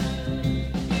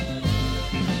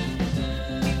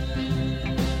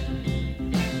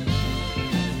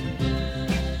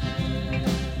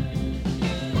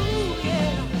 Ooh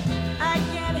yeah, I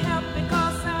can't help it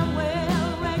 'cause I'm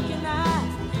well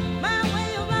recognized. My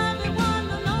way of loving won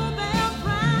the Nobel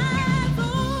Prize.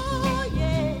 Oh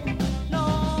yeah, no,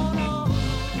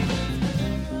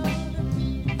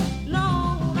 no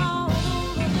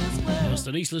over this world. That's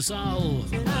Denise LaSalle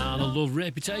and a love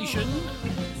reputation.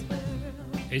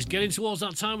 It's getting towards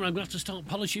that time where I'm going to have to start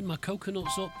polishing my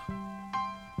coconuts up.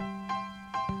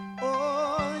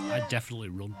 I definitely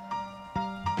run.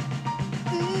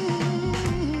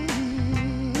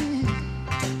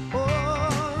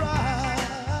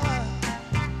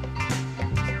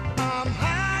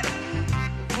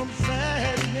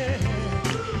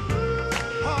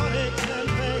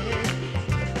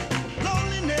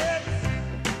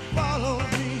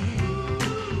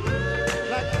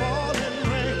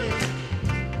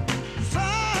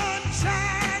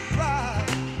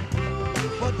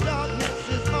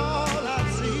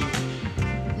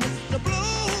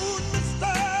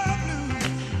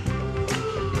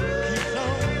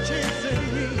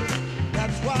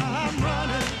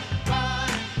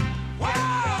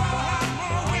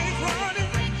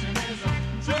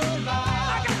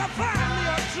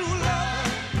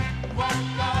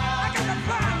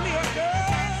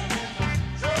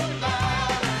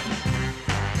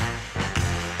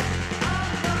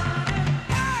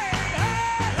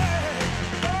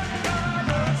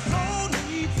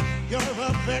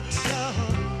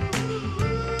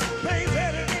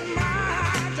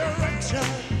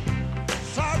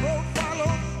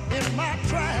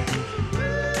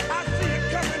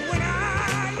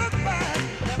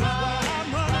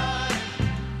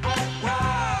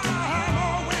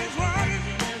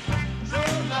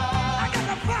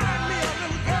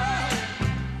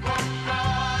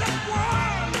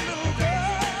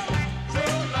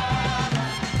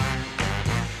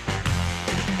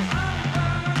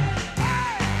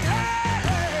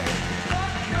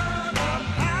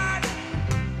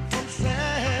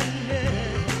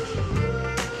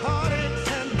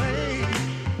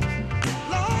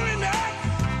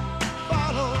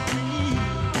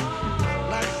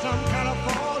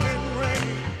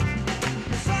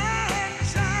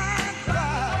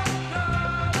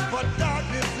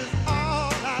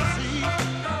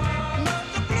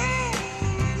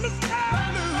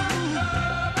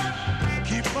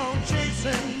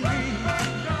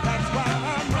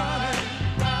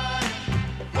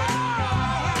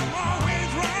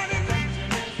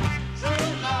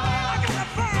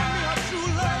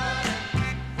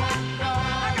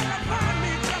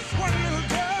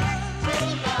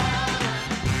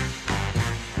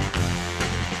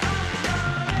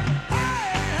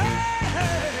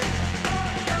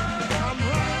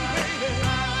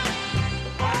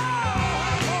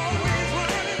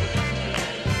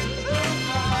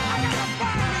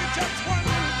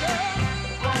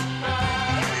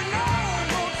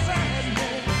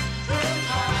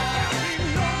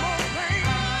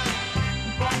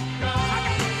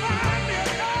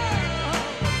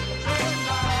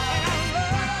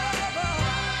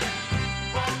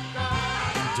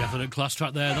 Class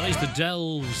track there. That is the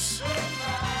Dells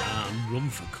and Run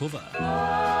for Cover.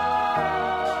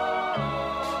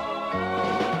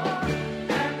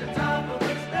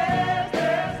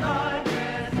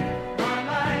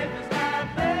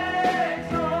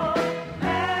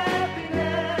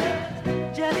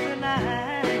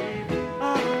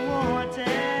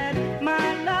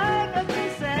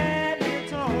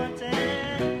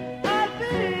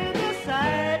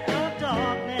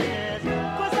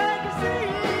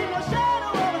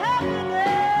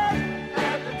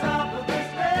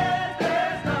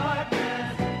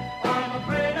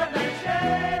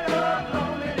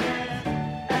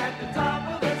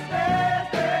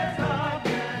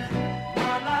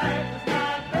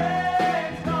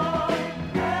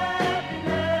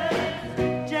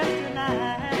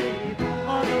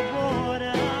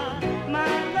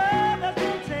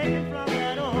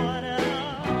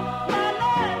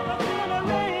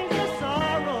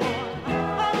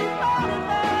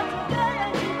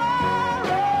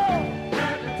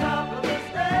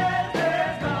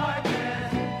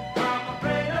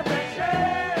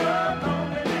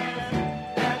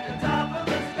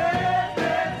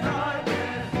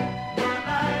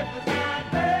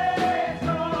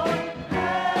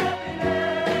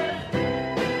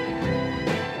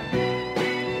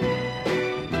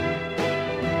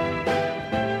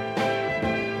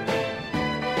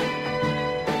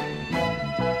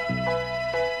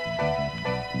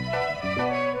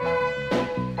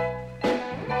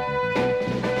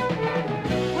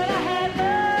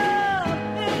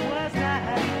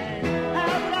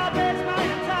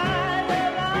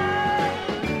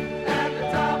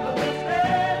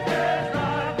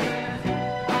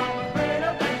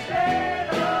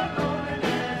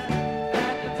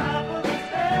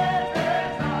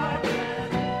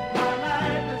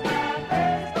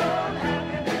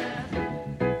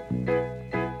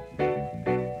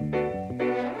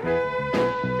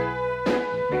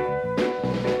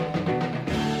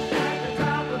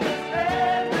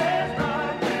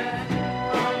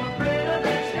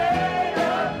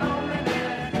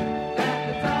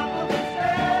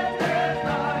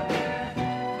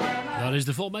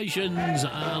 the Formations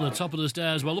and the Top of the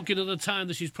Stairs. Well, looking at the time,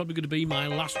 this is probably going to be my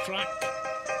last track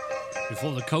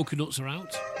before the coconuts are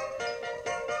out.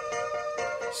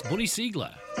 It's Bunny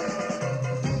Siegler.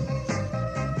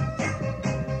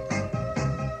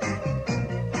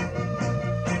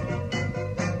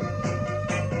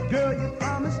 Girl, you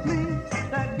promised me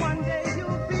that one day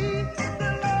you'll be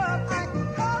the love I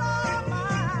can call all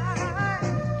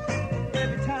mine.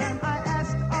 Every time I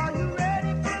ask, are you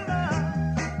ready for love?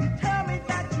 You tell me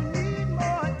that you need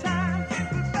more time.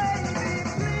 But baby,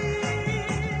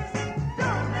 please,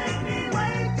 don't make me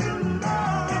wait too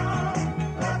long.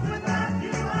 'Cause without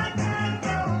you I can't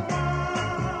go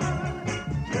on.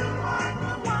 You are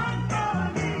the one for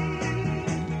me,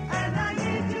 and I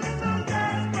need you so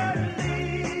desperately.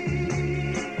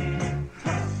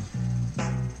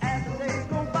 As the days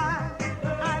go by, I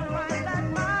find that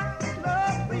my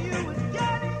love for you is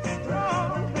getting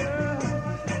stronger.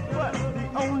 But the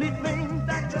only thing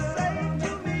that you say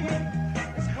to me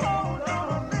is hold on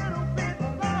a little bit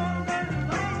longer,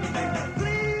 baby.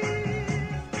 Please,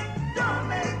 don't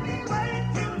make me wait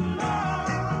too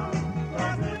long.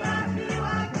 'Cause without you I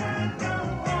can't go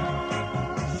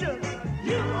on. Sugar,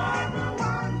 you are the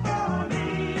one for me,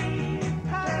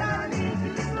 and I need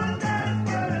you so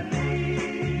desperately.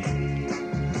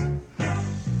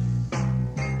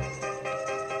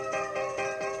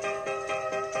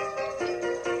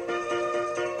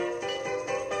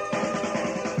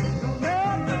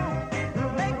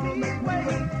 Don't make me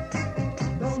wait.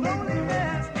 This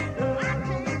loneliness I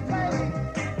can't take.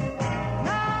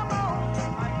 Now I'm on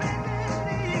my baby's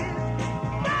knees,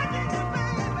 begging you,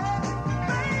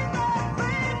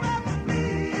 baby,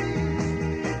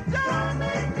 please, don't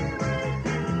make me wait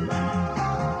too long.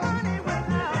 Honey,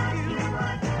 without you I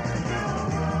can't go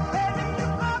on. Baby, you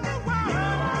are the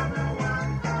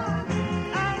one for me,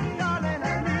 and darling, I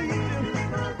need you.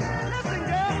 Listen,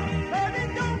 girl, baby,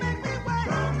 don't make me wait.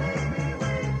 Don't make me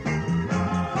wait too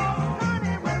long.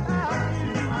 Honey, without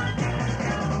you I can't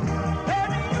go on.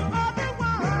 Baby, you are the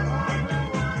one for me.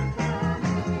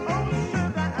 Oh,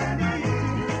 sugar, I need you.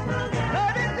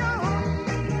 Baby,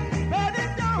 don't. Baby,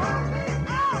 don't.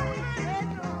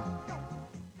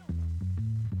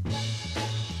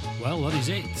 Well, that is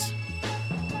it.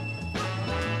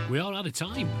 We are out of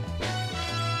time.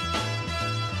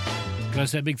 Can I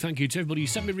say a big thank you to everybody who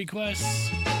sent me requests,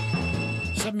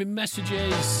 sent me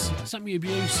messages, sent me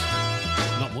abuse.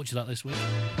 Not much of that this week.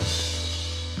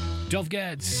 Don't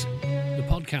forget, the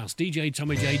podcast,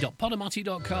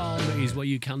 djtommyj.podomatic.com is where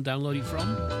you can download it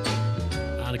from.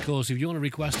 And of course, if you want to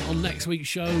request on next week's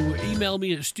show, email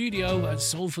me at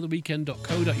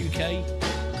studio@soulfortheweekend.co.uk.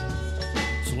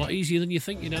 It's a lot easier than you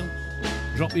think, you know.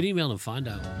 Drop me an email and find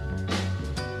out.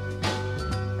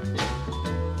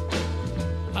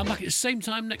 I'm back at the same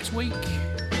time next week.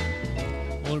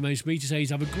 All it remains for me to say is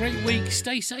have a great week,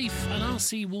 stay safe, and I'll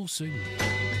see you all soon.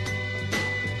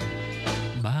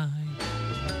 Bye.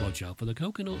 Watch out for the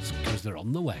coconuts, because they're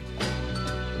on the way.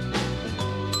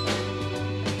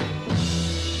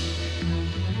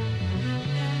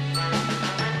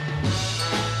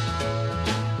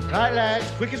 Right, lads,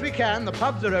 quick as we can. The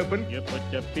pubs are open. You put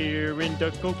the beer in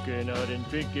the coconut and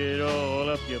drink it all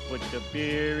up. You put the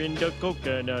beer in the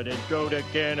coconut and throw the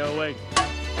can away.